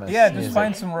not famous Yeah, music. just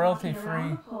find some royalty-free.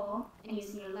 And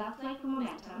using your left leg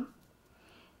momentum.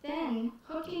 Then,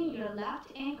 hooking your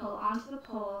left ankle onto the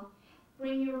pole,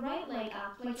 bring your right leg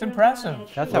up like it's impressive.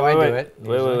 That's how I do it.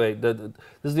 Wait. This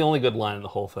is the only good line in the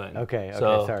whole thing. Okay,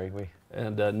 so, sorry.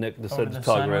 And Nick decided to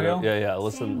talk right over. Yeah,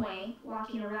 listen. Same way,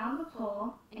 walking around the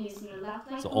pole and using your left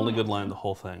leg It's the only good line in the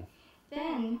whole thing.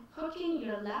 Then, hooking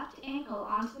your left ankle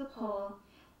onto the pole,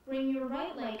 bring your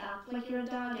right leg up like you're a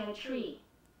dog at a tree.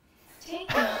 Take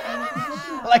note of the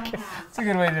position of my hand. It's a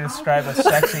good way to describe a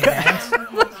sexy dance.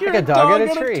 Like a dog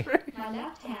at a tree. My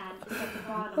left hand is at the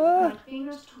bottom, my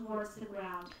fingers towards the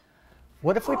ground.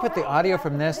 What if we put the audio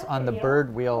from this on the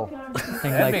bird wheel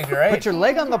thing? That'd Like, be great. put your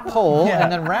leg on the pole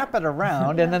and then wrap it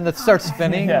around, and then it starts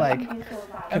spinning. Like,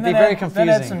 could be very confusing.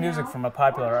 Then add some music from a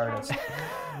popular artist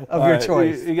of your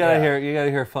choice. You gotta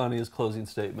hear Fania's closing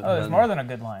statement. Oh, there's more than a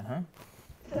good line, huh?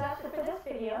 So that's it for this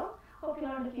video. Hope you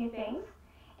learned a few things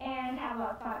and have a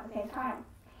lot of fun at the same time.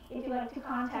 If you'd like to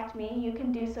contact me, you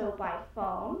can do so by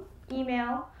phone,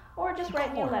 email, or just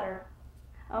write me a letter.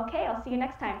 Okay, I'll see you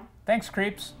next time. Thanks,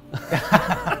 creeps.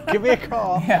 Give me a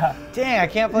call. Yeah. Dang, I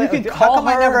can't believe. You can How call come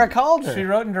I her. never called her? She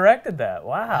wrote and directed that.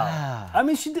 Wow. I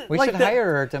mean, she did. We should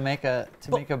hire her to make a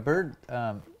bird.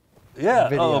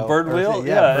 Video a bird wheel.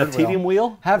 bird a tedium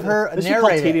wheel. Have her This is called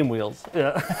narrate tedium it. wheels.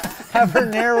 Yeah. Have her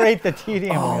narrate the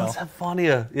tedium Oh, wheel. is that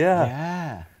Fania? Yeah.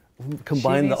 Yeah.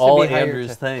 Combine needs to all be hired Andrew's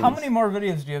to- things. How many more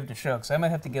videos do you have to show? Because I might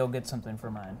have to go get something for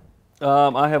mine.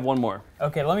 I have one more.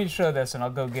 Okay, let me show this and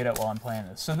I'll go get it while I'm playing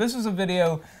this. So this is a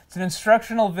video, it's an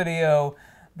instructional video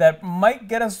that might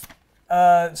get us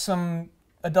some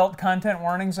adult content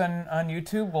warnings on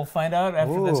YouTube. We'll find out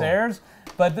after this airs.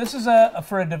 But this is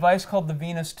for a device called the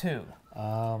Venus 2.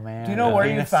 Oh, man. Do you know where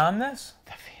you found this?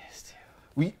 The Venus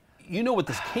 2. You know what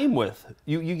this came with.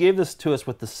 You gave this to us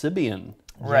with the Sybian.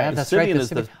 Right. Yeah, that's right.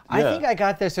 I think I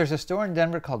got this. There's a store in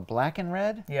Denver called Black and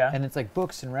Red. Yeah. And it's like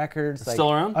books and records. Like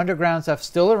still around? Underground stuff.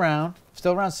 Still around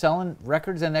selling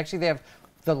records. And actually they have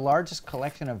the largest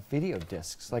collection of video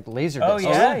discs, like laser discs. Oh,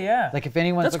 yeah, yeah. Like if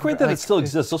anyone's That's great that it still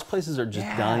exists. Those places are just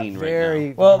dying right now.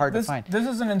 Very Well, hard to find. This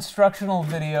is an instructional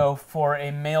video for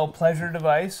a male pleasure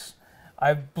device.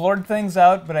 I've blurred things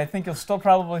out, but I think you'll still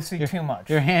probably see too much.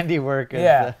 Your handiwork is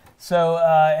Yeah. So,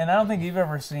 and I don't think you've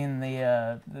ever seen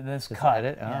this cut.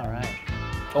 Edit? Yeah. All right.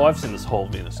 Oh, I've seen this whole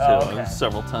Venus too. Oh, okay.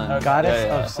 Several times. Goddess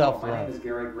Yeah. of self-love. My name is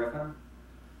Gary Griffin.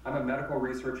 I'm a medical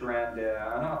researcher and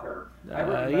an author. I've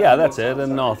written Yeah, many that's books it, on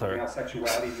an subjects author. of male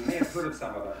sexuality. You may have heard of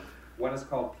some of them. One is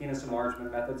called Penis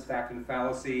Enlargement Methods, Fact and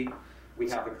Fallacy.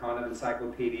 We have the Condom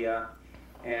Encyclopedia.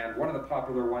 And one of the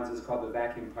popular ones is called the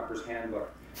Vacuum Pumper's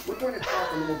Handbook. We're going to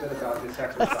talk a little bit about this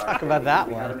exercise. Let's talk about that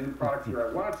we one. have a new product here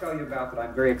I want to tell you about that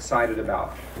I'm very excited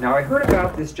about. Now, I heard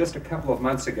about this just a couple of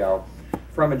months ago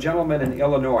from a gentleman in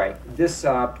Illinois. This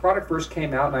product first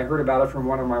came out, and I heard about it from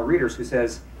one of my readers who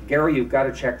says, Gary, you've got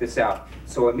to check this out.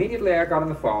 So immediately I got on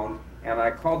the phone, and I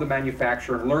called the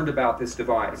manufacturer and learned about this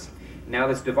device. Now,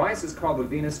 this device is called the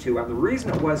Venus 2, and the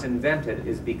reason it was invented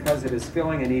is because it is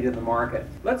filling a need in the market.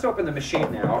 Let's open the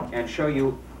machine now and show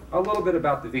you a little bit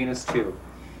about the Venus 2.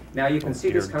 Now you can see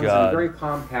this comes in a very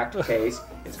compact case.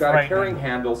 It's got a carrying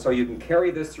handle, so you can carry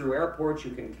this through airports.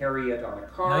 You can carry it on a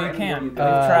car. No, you can't. You've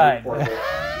tried.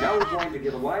 Now we're going to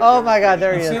give a live Oh my God,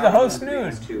 there he is. See the host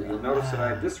nude. You'll notice that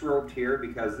I've disrobed here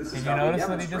because this is Did you how we notice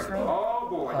that he demonstrate. disrobed? Oh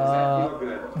boy, does that feel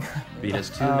good. Venus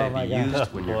 2 may be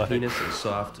used when your penis is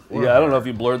soft or Yeah, I don't know if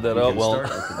you blurred that out well.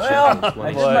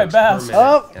 I did my best.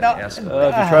 Oh, no. If you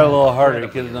try a little harder, you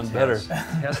could have done better.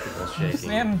 Testicle shaking.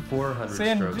 Seeing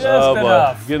 400 strokes. just Oh boy,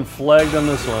 enough. getting flagged on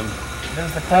this one.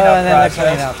 There's the cleanup And then the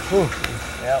process. cleanup.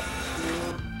 Yep.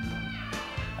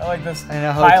 I like this In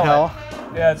a pilot. hotel?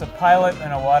 Yeah, it's a pilot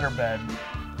in a waterbed.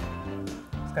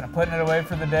 He's kind of putting it away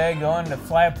for the day, going to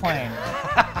fly a plane.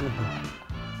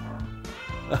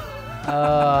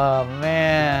 Oh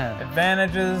man.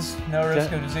 Advantages, no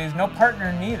risk of disease, no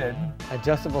partner needed.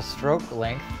 Adjustable stroke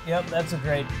length. Yep, that's a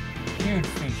great, huge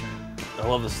feature. I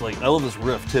love this I love this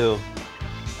riff too.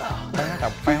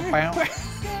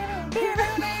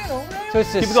 So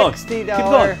it's a Keep it going. $60.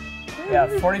 Yeah,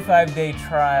 45-day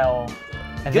trial.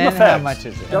 And Give then him a how fax. much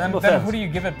is it? And then who do you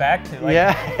give it back to? Like,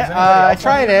 Yeah, does anybody I else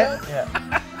tried wanna it. do that?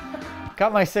 Yeah.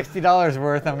 Got my $60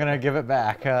 worth. I'm gonna give it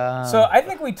back. So I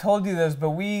think we told you this,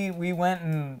 but we went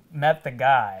and met the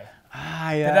guy.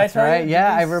 Ah, yeah, Did I that's tell you? right.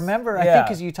 Yeah, I Did we- remember. I Yeah. think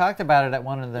because you talked about it at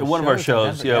one of the One of our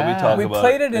shows, remember? yeah, we talked We about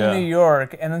played it it, in yeah. New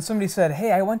York, and then somebody said,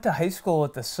 "Hey, I went to high school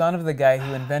with the son of the guy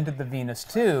who invented the Venus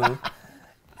 2."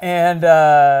 And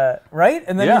right,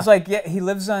 and then Yeah. he's like, "Yeah, he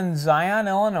lives in Zion,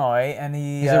 Illinois, and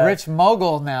he's a rich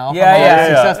mogul now. Yeah, from all yeah, his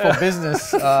yeah. successful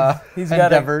business He's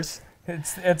got endeavors.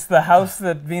 It's the house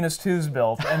that Venus 2's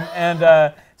built,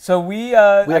 and so we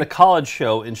had a college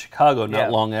show in Chicago not Yeah.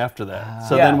 long after that.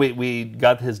 So Yeah. then we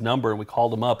got his number and we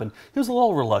called him up, and he was a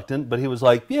little reluctant, but he was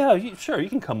like, "Yeah, sure, you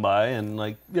can come by," and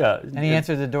like, yeah. And he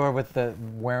answered the door with the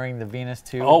wearing the Venus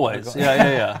 2. Always,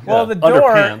 yeah. Well, the Under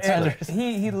door. pants, and but-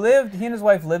 he and his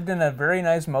wife lived in a very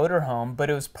nice motorhome, but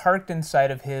it was parked inside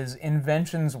of his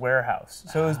inventions warehouse.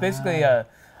 So it was basically a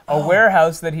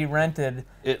warehouse that he rented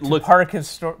to park his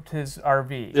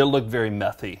RV. It looked very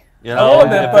methy. You A know, little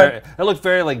bit, but it looked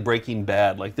very like Breaking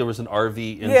Bad. Like there was an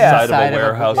RV Yeah. inside of a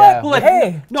warehouse. yeah. Like,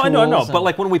 Hey, no, I know, tools but and-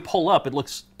 like when we pull up, it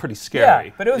looks pretty yeah,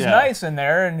 scary. but it was Yeah. nice in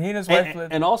there, and he and his wife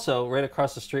lived. And also, right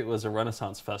across the street was a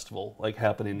Renaissance festival, like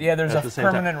happening. Yeah, there's at a the same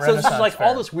time. permanent So this is Renaissance like all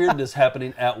fair. this weirdness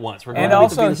happening at once. We're going And to meet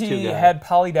also, the Venus 2 he guy. had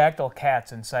polydactyl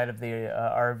cats inside of the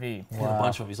RV. He had a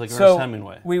bunch of them. He's like So Ernest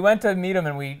Hemingway. we went to meet him,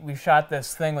 and we shot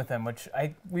this thing with him, which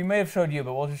we may have showed you,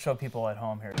 but we'll just show people at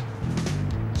home here.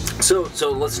 So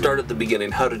let's start at the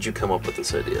beginning. How did you come up with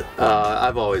this idea?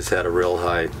 I've always had a real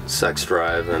high sex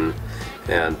drive, and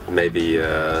maybe you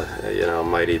know,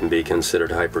 might even be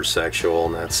considered hypersexual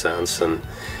in that sense, and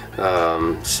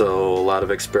so a lot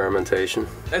of experimentation.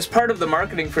 As part of the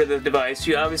marketing for the device,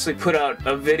 you obviously put out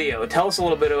a video. Tell us a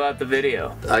little bit about the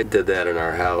video. I did that in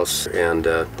our house, and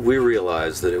we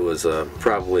realized that it was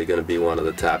probably going to be one of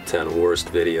the top 10 worst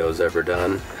videos ever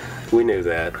done. We knew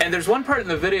that. And there's one part in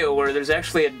the video where there's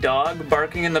actually a dog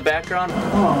barking in the background.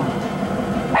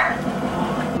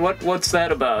 What's that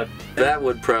about? That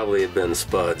would probably have been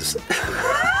Spuds.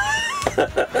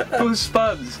 Who's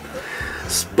Spuds?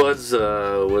 Spuds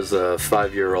was a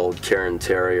 5-year-old Cairn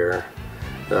Terrier.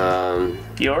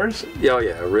 Yours? Oh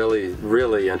yeah,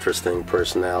 really interesting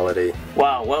personality.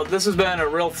 Wow, well, this has been a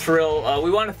real thrill.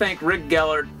 We want to thank Rick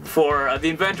Gellert, for the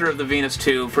inventor of the Venus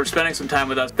 2, for spending some time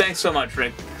with us. Thanks so much,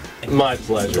 Rick. My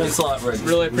pleasure. Thanks a lot, Rick.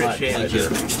 Really appreciate it.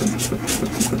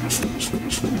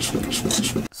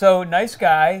 So nice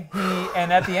guy.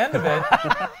 And at the end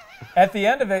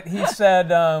of it, he said,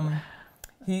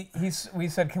 we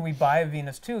said, can we buy a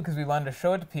Venus 2? Because we wanted to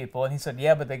show it to people, and he said,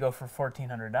 yeah, but they go for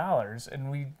 $1,400,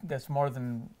 and that's more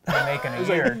than we make in a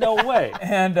year. Like, no way.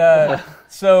 And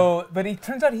but he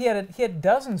turns out he had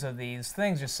dozens of these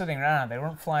things just sitting around. They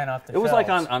weren't flying off the It was shelves.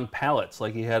 like on pallets,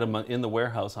 like he had them in the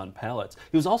warehouse on pallets.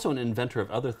 He was also an inventor of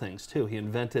other things too. He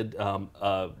invented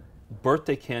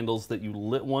birthday candles that you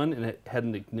lit one and it had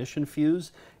an ignition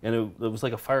fuse, and it was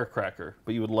like a firecracker,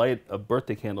 but you would light a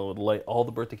birthday candle, it would light all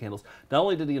the birthday candles. Not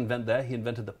only did he invent that, he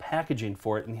invented the packaging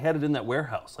for it, and he had it in that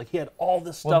warehouse. Like he had all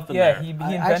this stuff in there. He I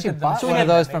invented actually bought one of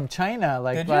those from China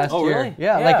like Did you? last Oh, year. really?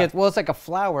 Yeah, Yeah. like it's like a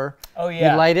flower. Oh,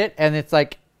 yeah. You light it and it's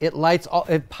like it lights all.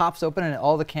 It pops open and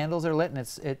all the candles are lit and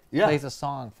it Yeah. plays a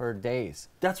song for days.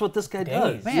 That's what this guy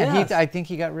does. Man, Yes. I think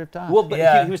he got ripped off. Well, but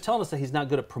Yeah. he was telling us that he's not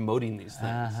good at promoting these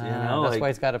things. You know, that's like, why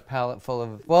he's got a pallet full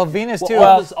of. Well, Venus Well, too.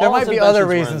 all his- there all might his be other inventions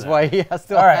were in reasons there. why he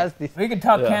still All right, has these. we could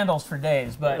talk Yeah. candles for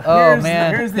days, but Oh, here's,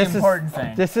 man. here's the This is- important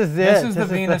thing. this is This it. is This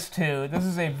the is Venus 2. This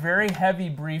is a very heavy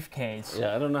briefcase.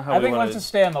 yeah, I don't know how. I we think wanna, let's just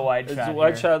stay on the wide Is shot. the wide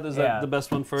here. shot is Yeah. that the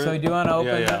best one for it? So do you want to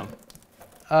open yeah. it?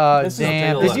 Oh, This is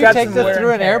damn. a Did lot. you Got take some this wear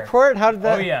through and an tear. airport? How did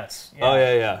that? Oh Oh yes.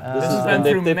 yeah. This has been and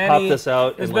through they many. popped this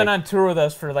out. It's and been like, on tour with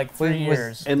us for like 3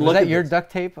 years. And was look that at your this.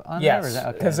 duct tape on there? Or is Yes,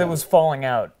 that, because it was falling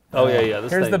out. Oh yeah.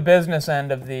 This Here's thing. the business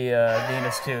end of the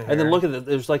Venus 2. And then look at it.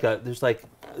 There's like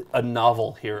a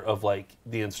novel here of like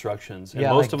the instructions. And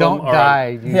Yeah, most like, of don't them are die,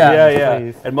 use yeah, these, yeah.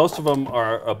 please. And most of them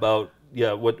are about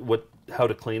how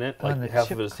to clean it. Like and the half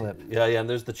chip of it is clip. yeah, and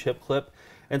there's the chip clip.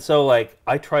 And so like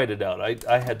I tried it out.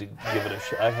 I had to give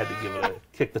it a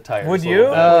kick the tires. Would a you?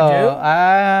 little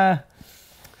bit.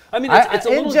 I mean, it's a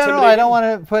in little general, I intimidating. don't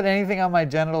want to put anything on my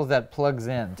genitals that plugs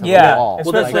in to Yeah, the wall.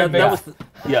 Well, that's, especially that was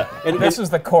yeah. And this is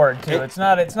the cord too. It's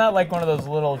not like one of those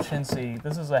little chintzy.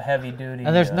 This is a heavy duty.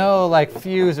 And there's no like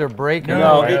fuse or breaker.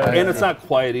 no, right. and it's not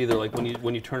quiet either. Like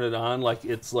when you turn it on, like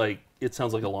it's like it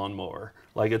sounds like a lawnmower.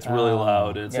 Like it's really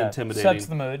loud and it's intimidating. Sets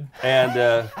the mood.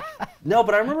 And no,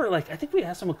 but I remember like I think we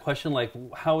asked him a question like,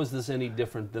 how is this any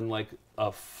different than like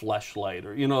a fleshlight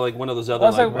or like one of those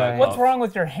other like, what's wrong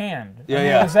with your hand? Yeah, I mean,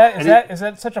 yeah. Is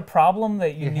that such a problem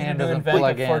that you needed to invent a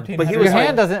 1400? But your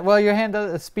hand doesn't. Well, your hand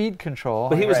does speed control.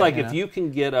 But he was like, if you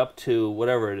can get up to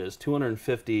whatever it is,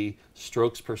 250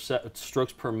 strokes per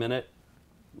minute,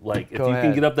 like if you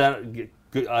can get up that,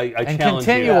 I and challenge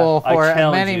continual you. for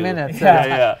many minutes.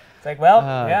 Yeah. It's like, well,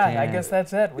 I guess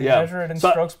that's it. We measure it in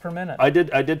strokes per minute. I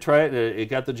did try it. It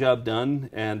got the job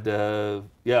done, and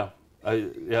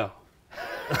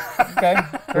Okay,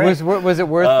 great. Was it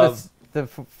worth the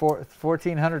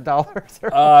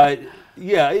 $1,400?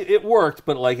 Yeah, it worked,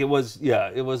 but like it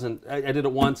wasn't. I did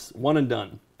it once, one and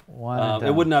done.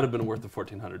 It would not have been worth the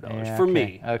 $1,400 for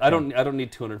me. Okay. I don't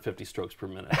need 250 strokes per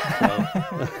minute. So.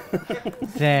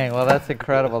 Dang, well that's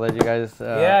incredible that you guys we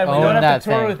don't have to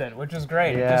tour with it, which is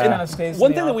great. Yeah. It just kind of stays.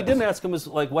 One thing that we didn't ask him is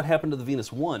like what happened to the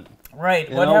Venus 1. Right.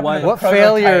 What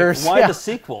failures? Why the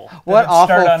sequel? What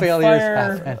awful failures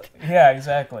happened? Yeah,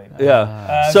 exactly.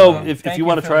 Yeah. So if you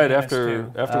want to try it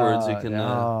afterwards, you can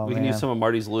we can use some of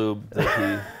Marty's lube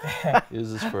that he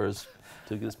uses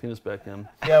to get his penis back in.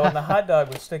 Yeah, when the hot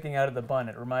dog was sticking out of the bun,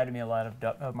 it reminded me a lot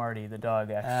of Marty, the dog,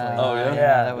 actually.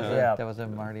 That was a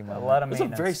Marty moment. A lot of It's a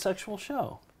very sexual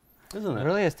show, isn't it? It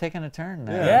really has taken a turn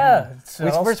now. Yeah.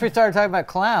 First we started talking about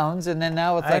clowns, and then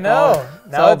now it's like now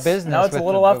it's business. Now it's a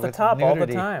little off the top nudity. all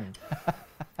the time.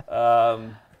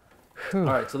 All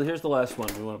right, so here's the last one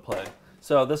we want to play.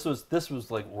 So this was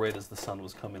like right as the sun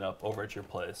was coming up over at your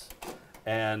place,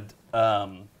 and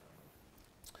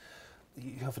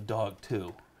you have a dog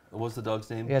too. What was the dog's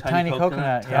name? Yeah, Tiny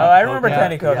Coconut. Yeah. Oh, I remember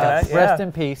Tiny Coconut. Yeah. Rest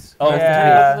in peace. Oh,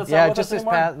 yeah, just this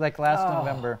past last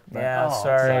November. Yeah,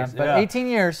 sorry. But 18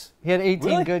 years. He had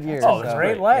 18 good years. Oh, it's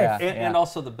great life. And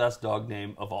also the best dog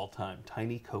name of all time,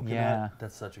 Tiny Coconut. Yeah.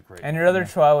 That's such a great And your other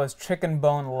chihuahua is Chicken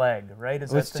Bone Leg, right? Well,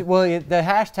 the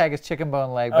hashtag is Chicken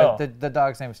Bone Leg, but the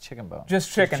dog's name is Chicken Bone.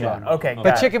 Just Chicken Bone. Okay,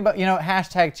 but Chicken Bone,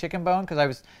 hashtag Chicken Bone, because I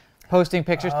was posting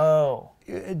pictures. Oh.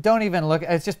 Don't even look.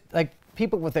 It's just like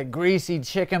people with the greasy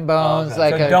chicken bones,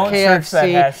 like a don't KFC. search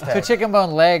that hashtag. So Chicken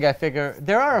Bone Leg, I figure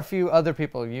there are a few other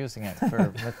people using it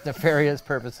for nefarious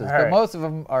purposes, but most of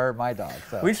them are my dogs.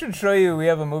 So. We should show you. We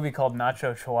have a movie called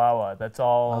Nacho Chihuahua. That's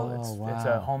all. Wow. It's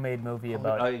a homemade movie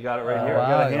about. Oh, you got it right here.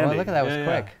 Wow. Well, look at that. Was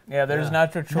quick. Yeah, there's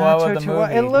Nacho Chihuahua. The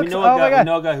movie. It looks. We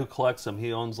know a guy who collects them.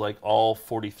 He owns like all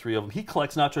 43 of them. He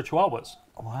collects Nacho Chihuahuas.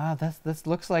 Wow, this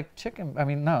looks like chicken. I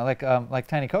mean, no, like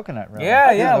Tiny Coconut. Really.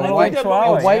 Yeah, a white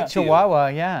chihuahua. A white chihuahua,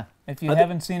 yeah. If you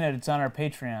haven't seen it, it's on our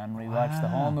Patreon. We watch the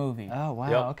whole movie. Oh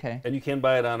wow, okay. And you can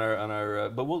buy it on our.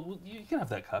 But you can have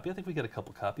that copy. I think we got a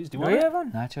couple copies. Do you want we it? have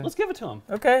one? Nacho. Let's give it to him.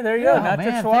 Okay, there you go.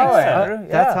 Nacho Chihuahua. Andrew.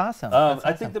 That's awesome.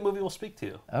 I think the movie will speak to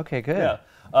you. Okay, good. Yeah.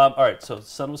 All right. So the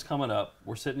sun was coming up.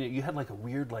 We're sitting. You had like a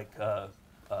weird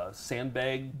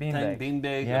sandbag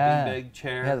beanbag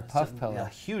chair. Yeah, the puff pillow. Yeah, a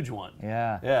huge one.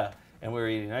 Yeah. Yeah. And we were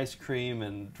eating ice cream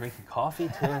and drinking coffee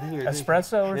too.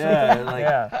 Espresso or something?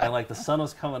 And like the sun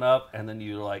was coming up, and then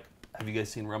you're like, have you guys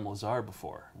seen Rem Lazar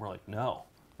before? And we're like, no.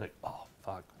 Like, oh,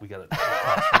 fuck, we got to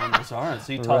toss Rem Lazar in.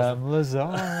 So you toss Rem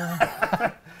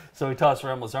Lazar. So we tossed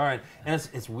Rem Lazar in. And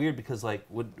it's weird because like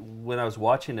when I was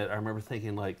watching it, I remember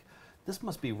thinking like, this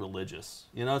must be religious.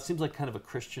 It seems like kind of a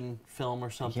Christian film or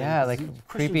something. Yeah, like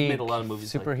creepy made a lot of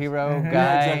movies superhero guy.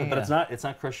 Yeah, exactly. But it's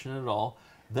not Christian at all.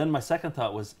 Then my second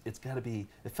thought was, it's got to be.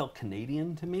 It felt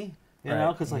Canadian to me,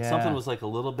 because something was like a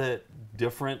little bit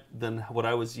different than what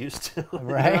I was used to.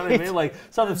 Right. You know what I mean? Like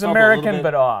something. It's American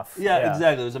but off. Yeah,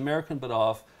 exactly. It was American but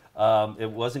off.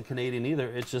 It wasn't Canadian either.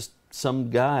 It's just some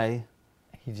guy.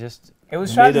 It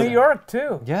was shot in New York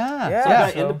too. Yeah. Some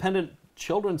guy, independent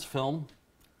children's film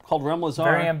called Rem Lazar.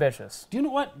 Very ambitious. Do you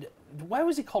know what? Why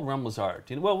was he called Rem Lazar?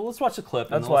 Well, let's watch the clip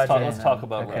and let's talk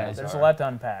about Rem Lazar. There's a lot to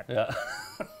unpack. Yeah.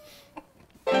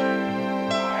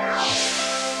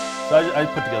 So I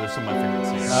put together some of my favorite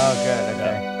scenes. Oh, good.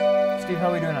 Okay. Yeah. Steve, how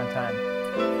are we doing on time?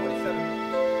 47.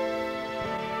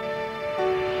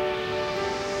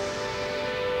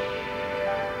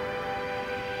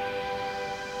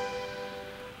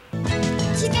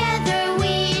 Together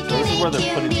we can this is where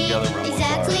they're putting together Rem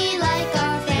Lazar. exactly like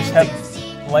our Just have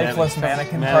lifeless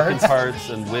mannequin parts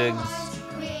and wigs.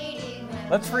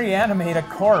 Let's reanimate a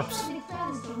corpse.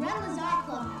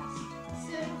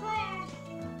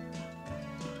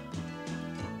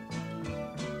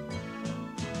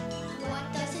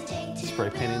 Spray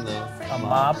painting a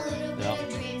mop. Yeah.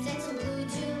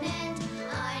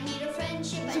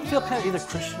 Does it feel kind of either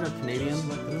Christian or Canadian?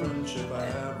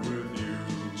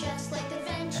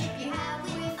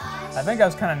 I think I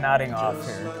was kind of nodding off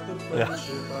here. Yeah.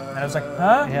 And I was like,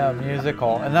 huh? Yeah,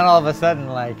 musical. And then all of a sudden,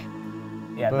 like,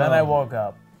 yeah, boom. then I woke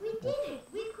up. We did it.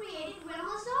 We created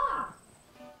Grandma's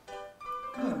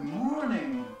Good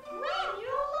morning. Ren,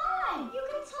 you're alive. You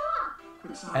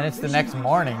can talk. And it's the next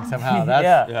morning somehow.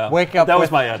 That's Yeah. wake up. That was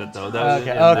with- my edit though. That was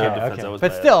okay, in their okay, defense, okay. that was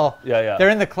But my still, edit. Yeah, yeah. they're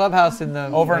in the clubhouse in the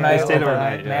Overnight. They stayed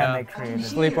overnight, Man, yeah. they created.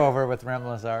 Sleepover with Rem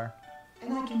Lazar.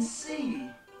 And I can see.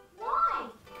 Why?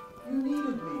 You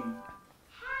needed me.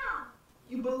 How?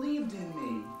 You believed in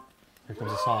me. Here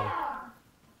comes the song.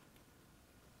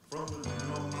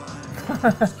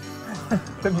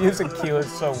 The music cue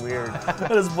is so weird.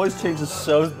 And his voice changes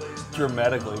so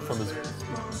dramatically from his.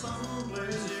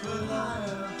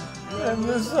 And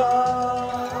the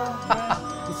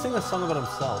song. He's singing a song about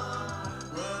himself.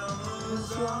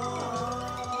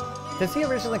 Does he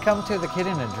originally come to the kid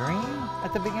in a dream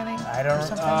at the beginning? I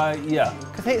don't. Yeah.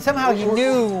 Because somehow he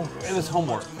knew. It was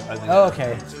homework, I think. Oh,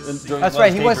 okay. That's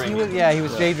right. He was. Yeah, he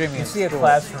was daydreaming. You in see a school.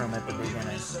 classroom at the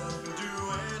beginning.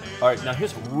 All right, now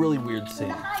here's a really weird scene.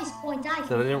 The highest point I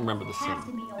That I didn't remember the have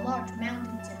to scene. be the large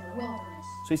mountains in the wilderness.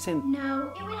 So he's saying,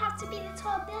 No, it would have to be the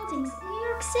tall buildings in New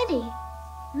York City.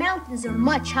 Mountains are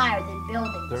much higher than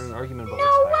buildings. they're in an argument about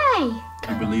No what's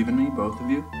way! You believe in me, both of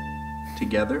you?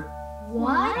 Together?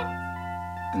 What?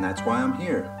 And that's why I'm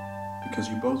here. Because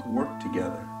you both work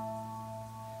together.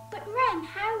 But Ren,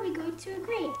 how are we going to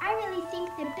agree? I really think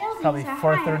that buildings Probably are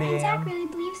higher, 4:30 and Zach a.m. really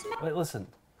believes Wait, listen.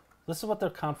 This is what their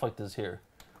conflict is here.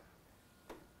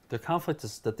 Their conflict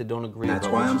is that they don't agree And that's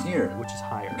about why I'm which is- here. which is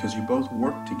higher. Because you both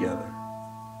work together.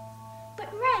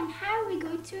 But Ren, how are we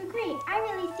going to agree? I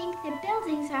really think that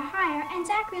buildings are higher, and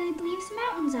Zach really believes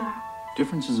mountains are.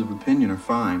 Differences of opinion are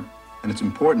fine, and it's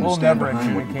important We'll to stand never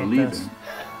behind what you adjudicate believe this. in.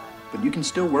 But you can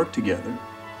still work together.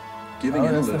 Giving Oh,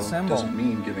 in a that's the little symbol. doesn't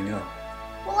mean giving up.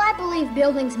 Well, I believe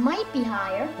buildings might be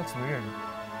higher. Looks weird.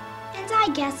 And I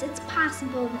guess it's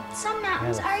possible that some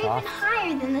mountains Yeah, are even soft.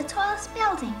 higher than the tallest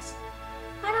buildings.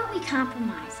 Why don't we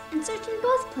compromise and search in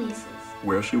both places?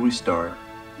 Where should we start?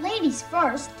 Ladies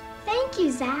first. Thank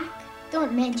you, Zach.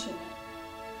 Don't mention it.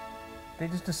 They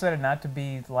just decided not to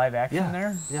be live action Yeah.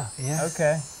 there? Yeah. Yeah.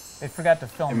 Okay. They forgot to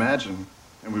film. Imagine,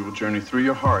 and we will journey through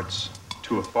your hearts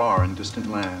to a far and distant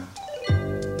land.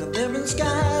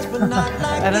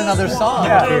 And another song.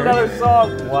 Yeah, appeared. another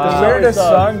song. Wow. The weirdest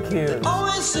song cues.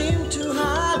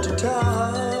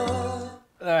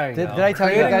 There you Did go. I tell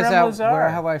you Creating guys Rem out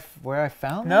Lazar. where I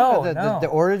found No, that? no. The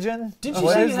origin? Did of you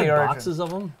What say is you the had origin? boxes of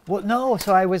them? Well, no.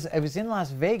 So I was in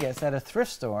Las Vegas at a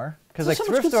thrift store because There's like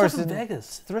so much thrift good stuff stores in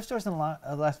Vegas. thrift stores in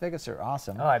Las Vegas are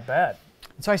awesome. Oh, I bet.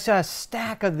 So I saw a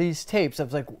stack of these tapes. I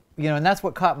was like, and that's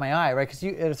what caught my eye, right? Because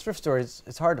at a thrift store,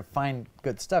 it's hard to find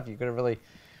good stuff. You gotta really,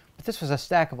 but this was a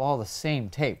stack of all the same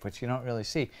tape, which you don't really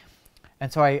see.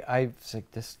 And so I was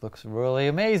like, this looks really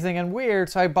amazing and weird.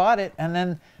 So I bought it, and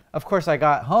then of course I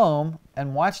got home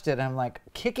and watched it. And I'm like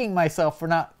kicking myself for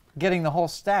not getting the whole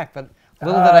stack, but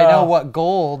little did I know what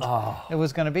gold it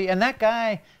was gonna be. And that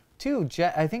guy, too,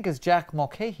 I think is Jack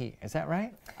Mulcahy. Is that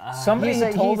right? Somebody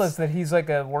He's told us that he's like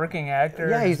a working actor.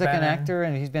 Yeah, he's like an been in- actor,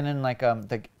 and he's been in like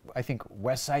I think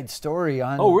West Side Story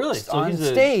on. Oh, really? So on he's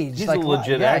a- stage. he's like, a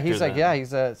legit yeah, actor he's like then.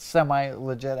 he's a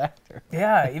semi-legit actor.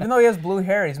 Yeah, even though he has blue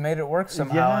hair, he's made it work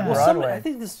somehow on Well, Broadway. I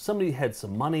think somebody had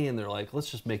some money and they're like,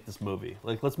 let's just make this movie.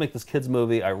 Like, let's make this kid's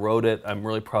movie. I wrote it. I'm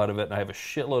really proud of it. And I have a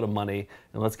shitload of money.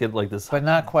 And let's get like this. But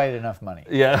not quite enough money.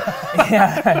 Yeah.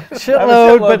 Yeah.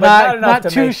 Shitload, but not enough to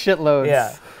two make- shitloads.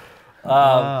 Yeah.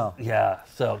 Wow. Yeah,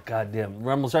 so goddamn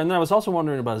Rem Lazar. And then I was also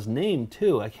wondering about his name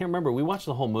too. I can't remember. We watched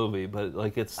the whole movie, but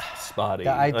like it's spotty.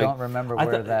 I Like, don't remember I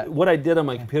where thought- that. What I did on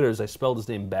my computer is I spelled his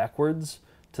name backwards,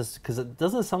 because it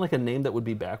doesn't sound like a name that would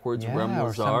be backwards. Yeah, Rem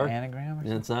or some Lazar. anagram or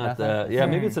And it's something. not Nothing? that. Yeah,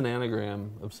 maybe it's an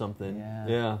anagram of something.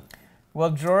 Yeah. Well,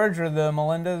 George or the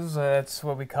Melindas, that's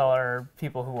what we call our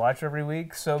people who watch every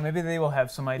week. So maybe they will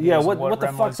have some ideas. Yeah, of what the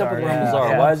Rem fuck's up with Lazar Rem is. Lazar?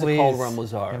 Yeah. Why is it called Please Rem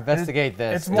Lazar? Investigate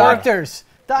this. It's more- Doctors,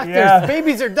 Yeah.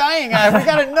 babies are dying. We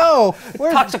gotta know.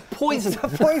 Where's toxic poison.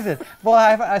 poison.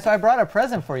 Well, so I brought a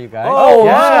present for you guys. Oh,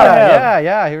 yeah,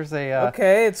 yeah. Here's a.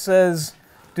 Okay, it says,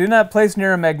 do not place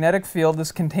near a magnetic field.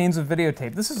 This contains a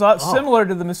videotape. This is similar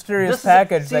to the mysterious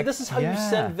package. This is how you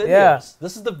send videos. Yeah.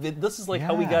 This is like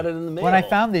how we got it in the mail. When I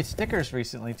found these stickers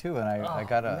recently too, and I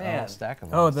got a whole stack of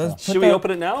them. Oh, those. so. Should we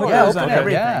open it now? Put Yeah, those open on it.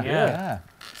 everything. Yeah.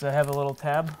 Does it have a little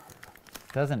tab?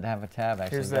 Doesn't have a tab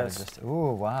actually. Here's Gotta this. Just,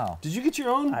 ooh, wow. Did you get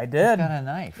your own? I did. He's got a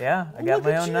knife. Yeah, I got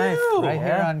my own knife. Right here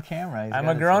Yeah. on camera. He's I'm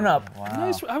got a his- grown-up. Wow.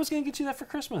 Nice. I was gonna get you that for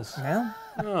Christmas. Yeah.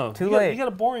 Oh, Too you got- late. you got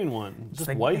a boring one.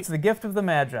 Just white. It's the gift of the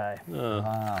Magi.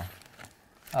 Wow.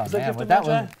 Oh Is that man, gift but of that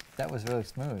Magi? was really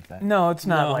smooth. That. No, it's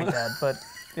not No. like that, but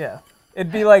yeah.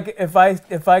 It'd be like if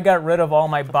I got rid of all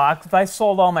my if I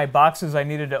sold all my boxes I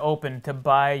needed to open to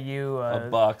buy you a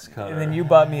box cutter, and then you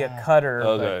bought me a cutter.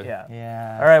 Okay. But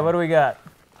yeah. All right, what do we got?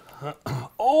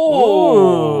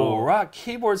 Oh, rock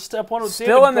keyboard step 1 with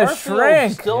Still in David the Garfield.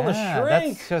 shrink. Still in the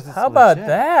shrink. How about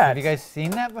that? Have you guys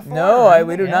seen that before? No,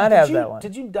 we do not have that one.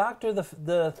 Did you doctor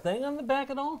the thing on the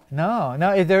back at all? No,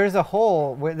 there is a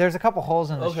hole. There's a couple holes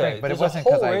in the shrink, but it wasn't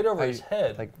because right over his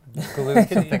head. Like glued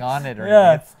something on it or Yeah.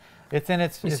 anything. It's in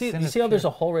its. You see how there's a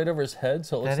hole right over his head,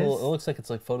 so it looks like it's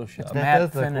like Photoshop.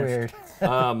 That does look weird.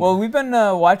 Well, we've been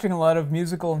watching a lot of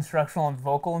musical instructional and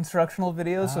vocal instructional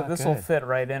videos, so this will fit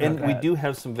right in. And with we that. do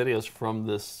have some videos from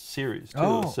this series too.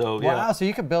 Oh, so wow! So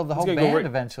you could build the whole band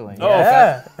eventually. Oh,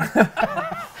 yeah.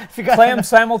 If you got play them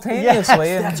simultaneously.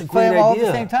 Yes, that's a play great them all idea. at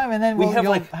the same time, and then We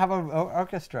you'll have an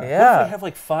orchestra. What if we have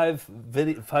like five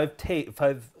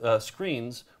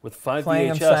screens with 5 Playing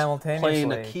them VHS simultaneously.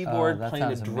 playing a keyboard, playing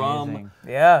a drum. Amazing.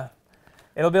 Yeah.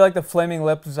 It'll be like the Flaming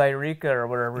Lips Zyreeka or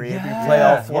whatever. You play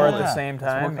all four at the same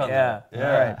time. Yeah. All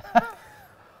right.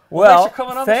 Well, thanks for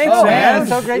coming on the thanks, show. man.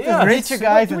 It's so great to meet you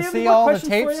guys and see all the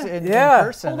tapes in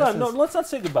person. Hold on, no, let's not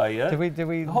say goodbye yet. Did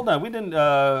we? Hold on, we didn't.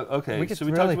 Okay, we could so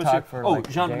we really talked about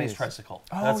for Jean days. Benet's tricycle.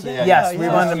 Oh, yes, we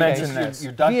wanted to mention this.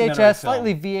 Your documentary VHS, film.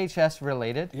 slightly VHS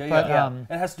related, Yeah, but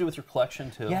it has to do with your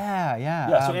collection too. Yeah.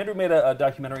 Yeah. So Andrew made a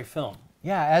documentary film.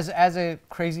 Yeah, as a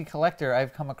crazy collector,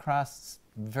 I've come across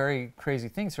very crazy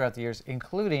things throughout the years,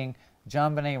 including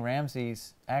John Benet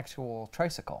Ramsey's actual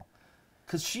tricycle.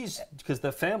 Because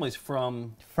the family's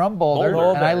from Boulder,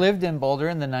 and I lived in Boulder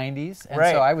in the 90s, and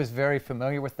so I was very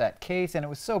familiar with that case, and it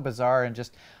was so bizarre, and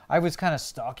just I was kind of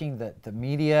stalking the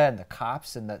media and the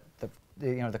cops and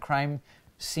the crime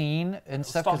scene and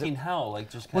stuff. Stalking how? Like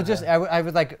just well, just I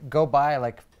would like go by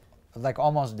like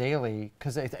almost daily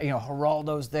because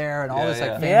Geraldo's there and all this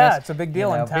like famous, it's a big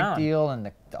deal in town. Big deal, and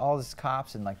all these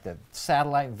cops and like the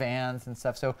satellite vans and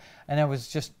stuff. So and it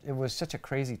was such a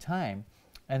crazy time.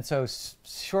 And so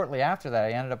shortly after that,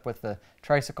 I ended up with the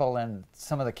tricycle and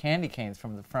some of the candy canes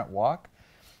from the front walk,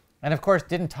 and of course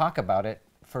didn't talk about it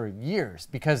for years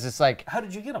because it's like. How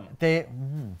did you get them?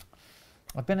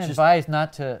 I've been advised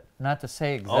not to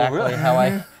say exactly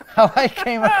how I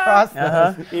came across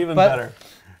those. Even better.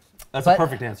 That's a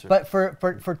perfect answer. But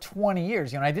for 20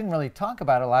 years, I didn't really talk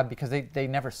about it a lot because they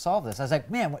never solved this. I was like,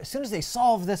 man, as soon as they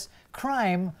solve this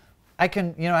crime, I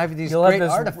can, I have these great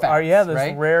artifacts,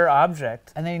 this rare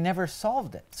object. And they never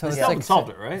solved it. So they still haven't solved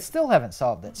it, right? Still haven't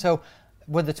solved it. So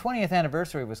when the 20th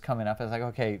anniversary was coming up, I was like,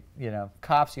 okay,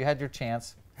 cops, you had your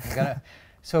chance.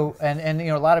 So and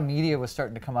a lot of media was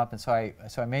starting to come up, and so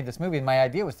I made this movie. And my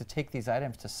idea was to take these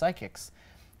items to psychics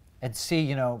and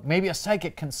see, maybe a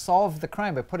psychic can solve the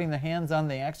crime by putting their hands on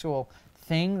the actual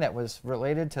thing that was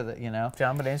related to the,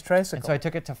 John Benet's tricycle. And so I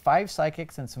took it to 5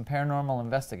 psychics and some paranormal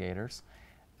investigators.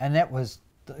 And it was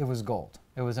gold.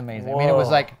 It was amazing. Whoa. I mean, it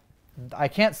was like, I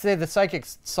can't say the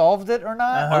psychics solved it or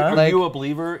not. Are you a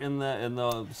believer in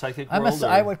the psychic world?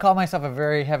 I would call myself a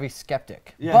very heavy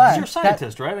skeptic. Yeah, but you're a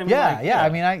scientist, right? I mean, I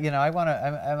mean, I'm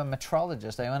a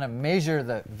metrologist. I want to measure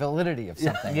the validity of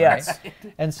something. Yes. Right?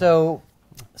 And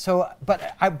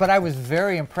but I was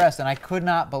very impressed, and I could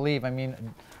not believe. I mean,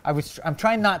 I'm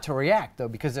trying not to react though,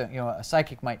 because a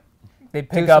psychic might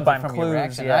pick up on from clues. Your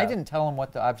reaction. Yeah. I didn't tell them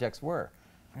what the objects were.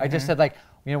 I just said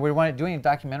we were doing a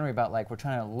documentary about we're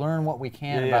trying to learn what we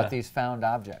can about these found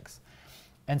objects.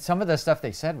 And some of the stuff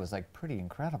they said was pretty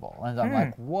incredible. And I'm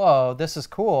like, whoa, this is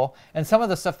cool. And some of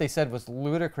the stuff they said was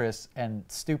ludicrous and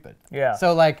stupid. Yeah.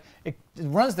 So it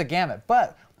runs the gamut.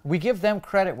 But we give them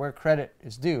credit where credit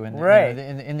is due. And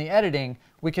in the editing,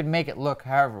 we could make it look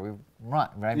however we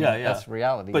want, right? I mean, that's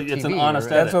reality. But TV, it's an honest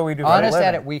right? edit. That's what we do. Honest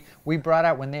edit. We brought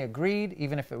out when they agreed,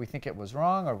 even if we think it was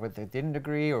wrong, or what they didn't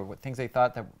agree, or what things they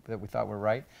thought that we thought were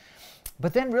right.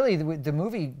 But then really the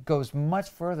movie goes much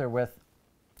further with,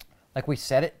 we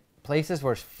set it places,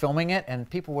 we're filming it, and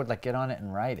people would get on it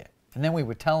and write it, and then we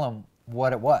would tell them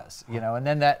what it was, and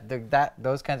then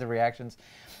those kinds of reactions,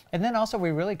 and then also we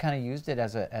really kind of used it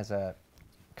as a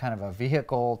kind of a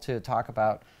vehicle to talk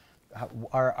about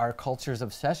our culture's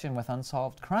obsession with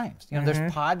unsolved crimes. There's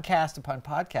podcast upon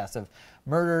podcast of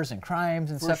murders and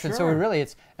crimes and stuff. And so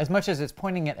it's as much as it's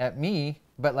pointing it at me,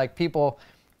 but people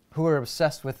who are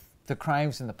obsessed with the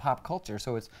crimes in the pop culture.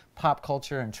 So it's pop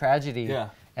culture and tragedy. Yeah.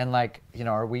 And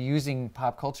are we using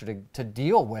pop culture to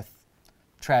deal with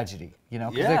tragedy, you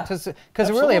know, Yeah, because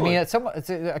really, absolutely. I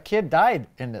mean, a kid died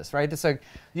in this, right? It's like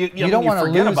you I mean, don't you want to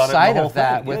forget lose about it in the sight whole of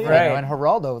that thing. with, Yeah, you yeah. know, and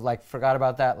Geraldo like forgot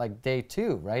about that like day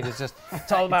 2, right? It's just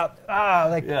it's all about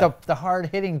the hard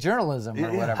hitting journalism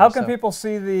or whatever. How can people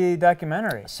see the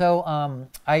documentary? So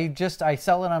I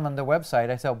sell it on the website.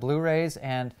 I sell Blu-rays,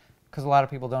 and because a lot of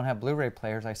people don't have Blu-ray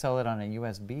players, I sell it on a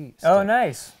USB stick. Oh,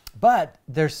 nice. But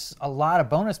there's a lot of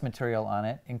bonus material on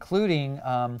it, including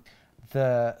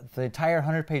the entire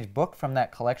 100-page book from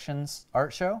that collections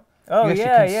art show. Oh, you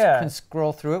can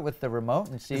scroll through it with the remote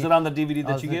and see. Is it on the DVD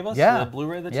that you gave us? Yeah. The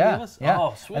Blu-ray that you gave us? Yeah.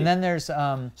 Oh, sweet. And then there's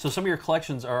so some of your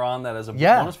collections are on that as a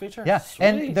yeah, bonus feature? Yeah. Sweet.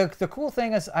 And the cool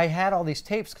thing is I had all these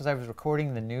tapes because I was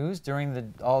recording the news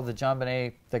during all the John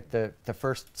Bonet, like the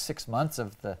first 6 months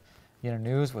of the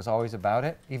news was always about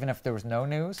it, even if there was no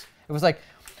news. It was like,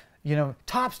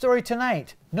 top story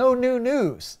tonight, no new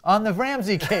news on the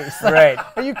Ramsey case. Like, right.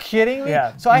 Are you kidding me?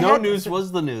 Yeah. So No news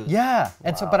was the news. Yeah.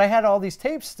 And Wow. but I had all these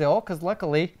tapes still because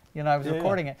luckily, I was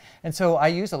recording it. And so I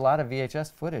used a lot of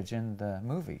VHS footage in the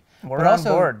movie. We're but on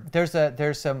also, board.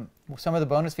 there's some of the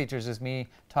bonus features is me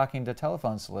talking to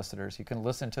telephone solicitors. You can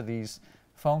listen to these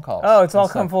phone calls. Oh, it's all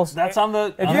come full. That's on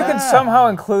the. If you can somehow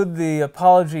include the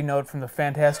apology note from the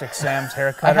Fantastic Sam's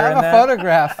haircutter I have in a that.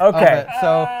 photograph of Okay, it,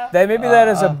 so maybe that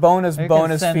is a bonus you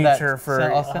can send that- feature for.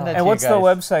 I'll send that to and you what's the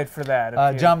guys. website for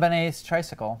that? John Bonet's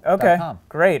Tricycle. Okay,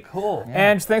 great. Cool.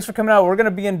 And thanks for coming out. We're going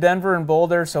to be in Denver and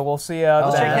Boulder, so we'll see you out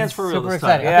Oh, there. shake hands for real Super this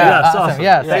time. exciting. Okay, Yeah, yes, awesome.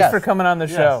 Yes, Thanks yes. for coming on the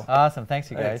Yes. show. Awesome. Thanks,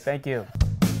 you guys. Thank you.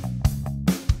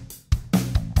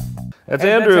 That's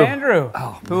And Andrew. That's Andrew,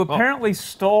 who oh. apparently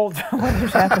stole. What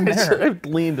just happened there? I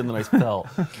leaned and then I fell.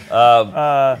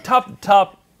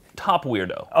 Top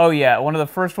weirdo. Oh yeah, one of the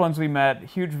first ones we met.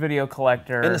 Huge video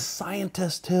collector. And a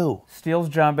scientist too. Steals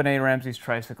John Bonet Ramsey's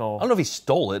tricycle. I don't know if he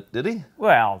stole it. Did he?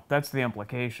 Well, that's the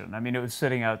implication. I mean, it was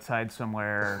sitting outside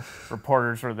somewhere.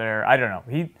 Reporters were there. I don't know.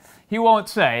 He won't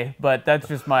say, but that's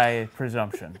just my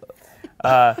presumption.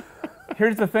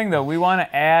 Here's the thing, though. We want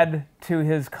to add to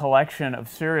his collection of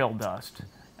cereal dust.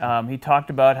 He talked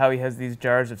about how he has these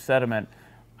jars of sediment.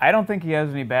 I don't think he has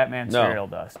any Batman cereal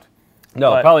dust.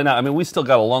 No, But- probably not. I mean, we still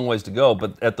got a long ways to go,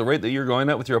 but at the rate that you're going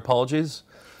at with your apologies...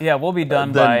 Yeah, we'll be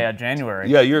done by January.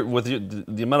 Yeah,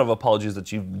 the amount of apologies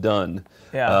that you've done,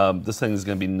 Yeah. this thing is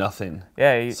going to be nothing.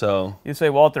 Yeah, you say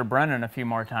Walter Brennan a few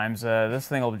more times, this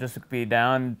thing will just be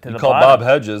down to You the call bottom. Bob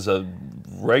Hedges a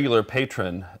regular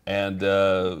patron and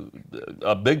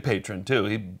a big patron, too.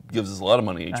 He gives us a lot of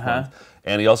money each month.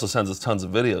 And he also sends us tons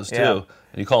of videos, too. Yeah.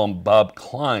 And you call him Bob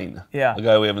Klein, Yeah. a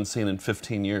guy we haven't seen in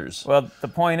 15 years. Well, the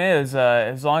point is,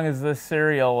 as long as this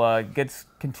cereal gets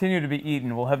continue to be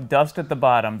eaten, we'll have dust at the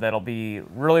bottom that'll be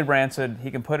really rancid.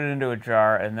 He can put it into a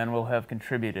jar, and then we'll have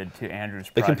contributed to Andrew's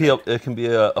project. It can be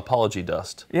a apology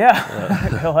dust.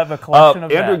 Yeah, he'll have a collection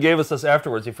of Andrew that. gave us this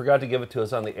afterwards. He forgot to give it to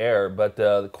us on the air, but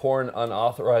the Korn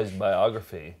unauthorized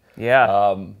biography.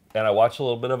 Yeah. And I watched a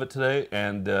little bit of it today,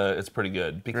 and it's pretty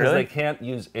good because Really? they can't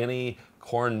use any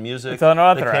Korn music. It's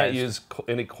unauthorized. They can't use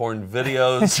any Korn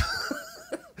videos.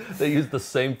 They use the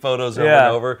same photos over Yeah.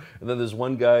 and over. And then there's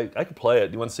one guy. I could play it.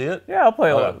 Do you want to see it? Yeah, I'll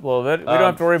play a little bit. We don't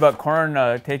have to worry about Korn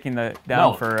taking the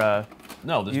down for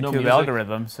no, there's YouTube no music.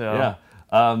 algorithm. So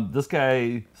yeah. This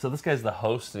guy's the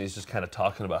host, and he's just kind of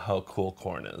talking about how cool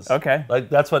Korn is. Okay. Like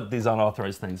that's what these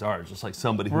unauthorized things are. Just like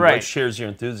somebody who Right. like, shares your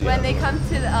enthusiasm. When they come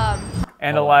to the,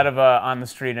 and a lot of on the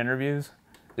street interviews.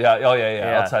 Yeah. Oh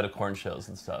yeah. Outside of Korn shows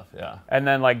and stuff. Yeah. And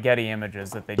then like Getty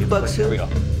Images that they do. Bucks Here who? we go.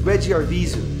 Reggie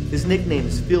Arvizu. His nickname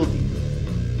is Fieldy.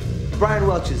 Brian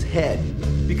Welch's head,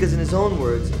 because in his own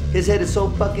words, his head is so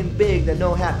fucking big that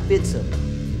no hat fits him.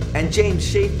 And James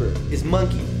Schaefer is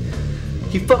Monkey.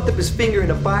 He fucked up his finger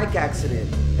in a bike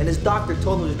accident, and his doctor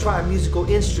told him to try a musical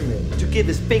instrument to give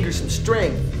his finger some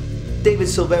strength. David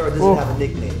Silvera doesn't have a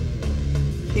nickname.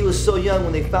 He was so young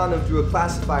when they found him through a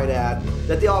classified ad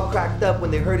that they all cracked up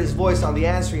when they heard his voice on the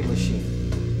answering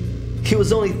machine. He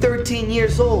was only 13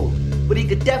 years old, but he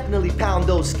could definitely pound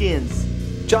those skins.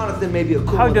 Jonathan may be a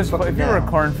cool motherfucker if you were a now,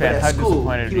 Korn but fan, at how school,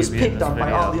 disappointed he would was you be in picked this on by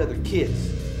video? all the other kids.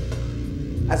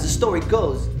 As the story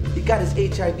goes, he got his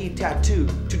HIV tattoo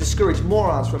to discourage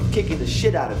morons from kicking the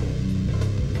shit out of him.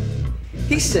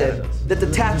 He said that the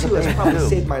tattoo has probably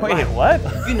saved my Wait, life.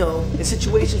 what? You know, in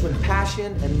situations when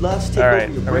passion and lust take All over right,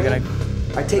 your are we brain,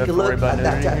 I take a have to worry look about at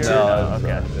that nudity tattoo,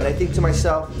 here? No, okay. and I think to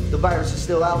myself, the virus is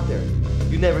still out there.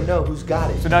 You never know who's got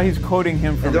it. So now he's quoting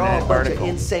him from And they're an all a bunch article. of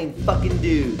insane fucking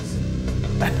dudes.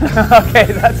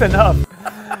 Okay, that's enough.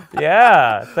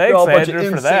 Yeah, thanks all a bunch of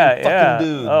Andrew for insane that. fucking Yeah.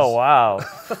 dudes. Oh wow.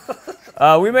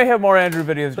 We may have more Andrew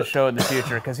videos to show in the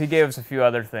future because he gave us a few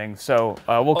other things. So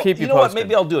we'll keep you know what? posted.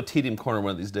 Maybe I'll do a Tedium Corner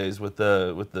one of these days with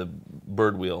the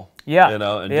bird wheel. Yeah. You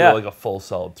know, and yeah. do like a full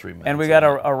solid 3 minutes. And we got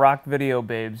a Rock Video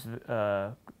Babes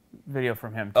video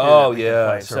from him too. Oh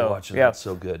yeah, I started watching that.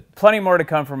 So good. Plenty more to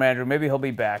come from Andrew. Maybe he'll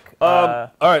be back. All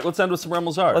right, let's end with some Rem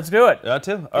Lazar. Let's do it. Yeah,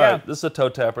 too. All right, this is a toe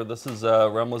tapper. This is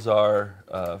Rem Lazar.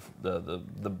 I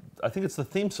think it's the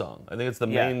theme song. I think it's the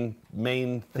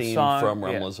main theme from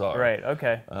Rem Lazar. Right.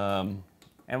 Okay.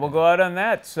 And we'll go out on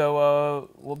that. So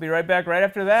we'll be right back right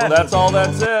after that. So that's all.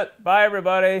 That's it. Bye,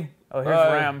 everybody. Oh,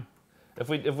 here's Rem. If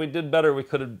we did better, we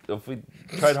could have. If we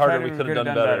tried harder, we could have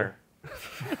done better.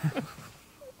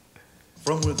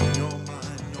 From within your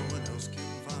mind, no one else can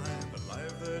find the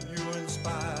life that you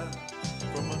inspire.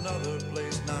 From another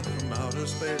place, not from outer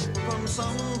space, from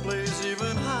some place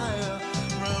even higher.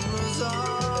 Rem Lazar,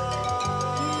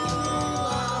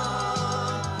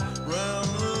 Rem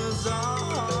Lazar.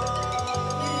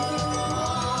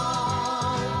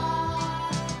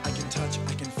 I can touch,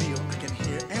 I can feel, I can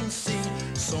hear and see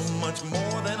so much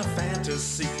more than a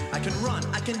fantasy. I can run,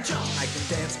 I can jump, I can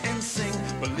dance and sing.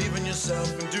 Believe in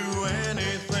yourself and do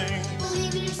anything.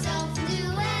 Believe in yourself and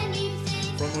do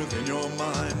anything. From within your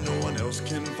mind, no one else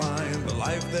can find the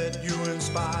life that you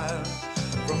inspire.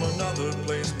 From another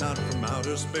place, not from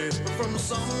outer space, but from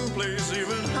some place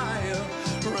even higher.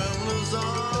 Rem Lazar,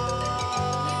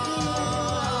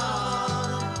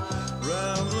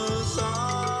 Rem Lazar.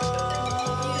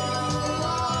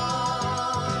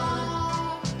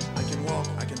 I can walk,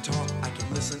 I can talk, I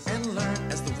can listen and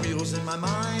learn as the wheels in my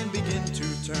mind begin to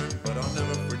turn. But I'll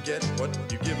never forget what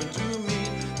you've given to me.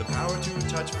 The power to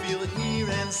touch, feel, hear,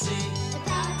 and see. The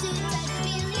power to touch,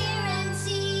 feel, hear, and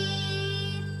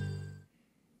see.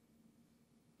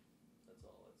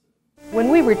 When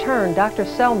we return, Dr.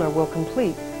 Sellner will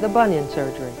complete the bunion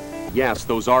surgery. Yes,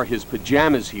 those are his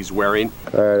pajamas he's wearing.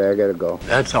 All right, I gotta go.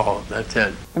 That's all. That's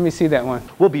it. Let me see that one.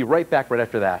 We'll be right back right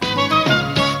after that.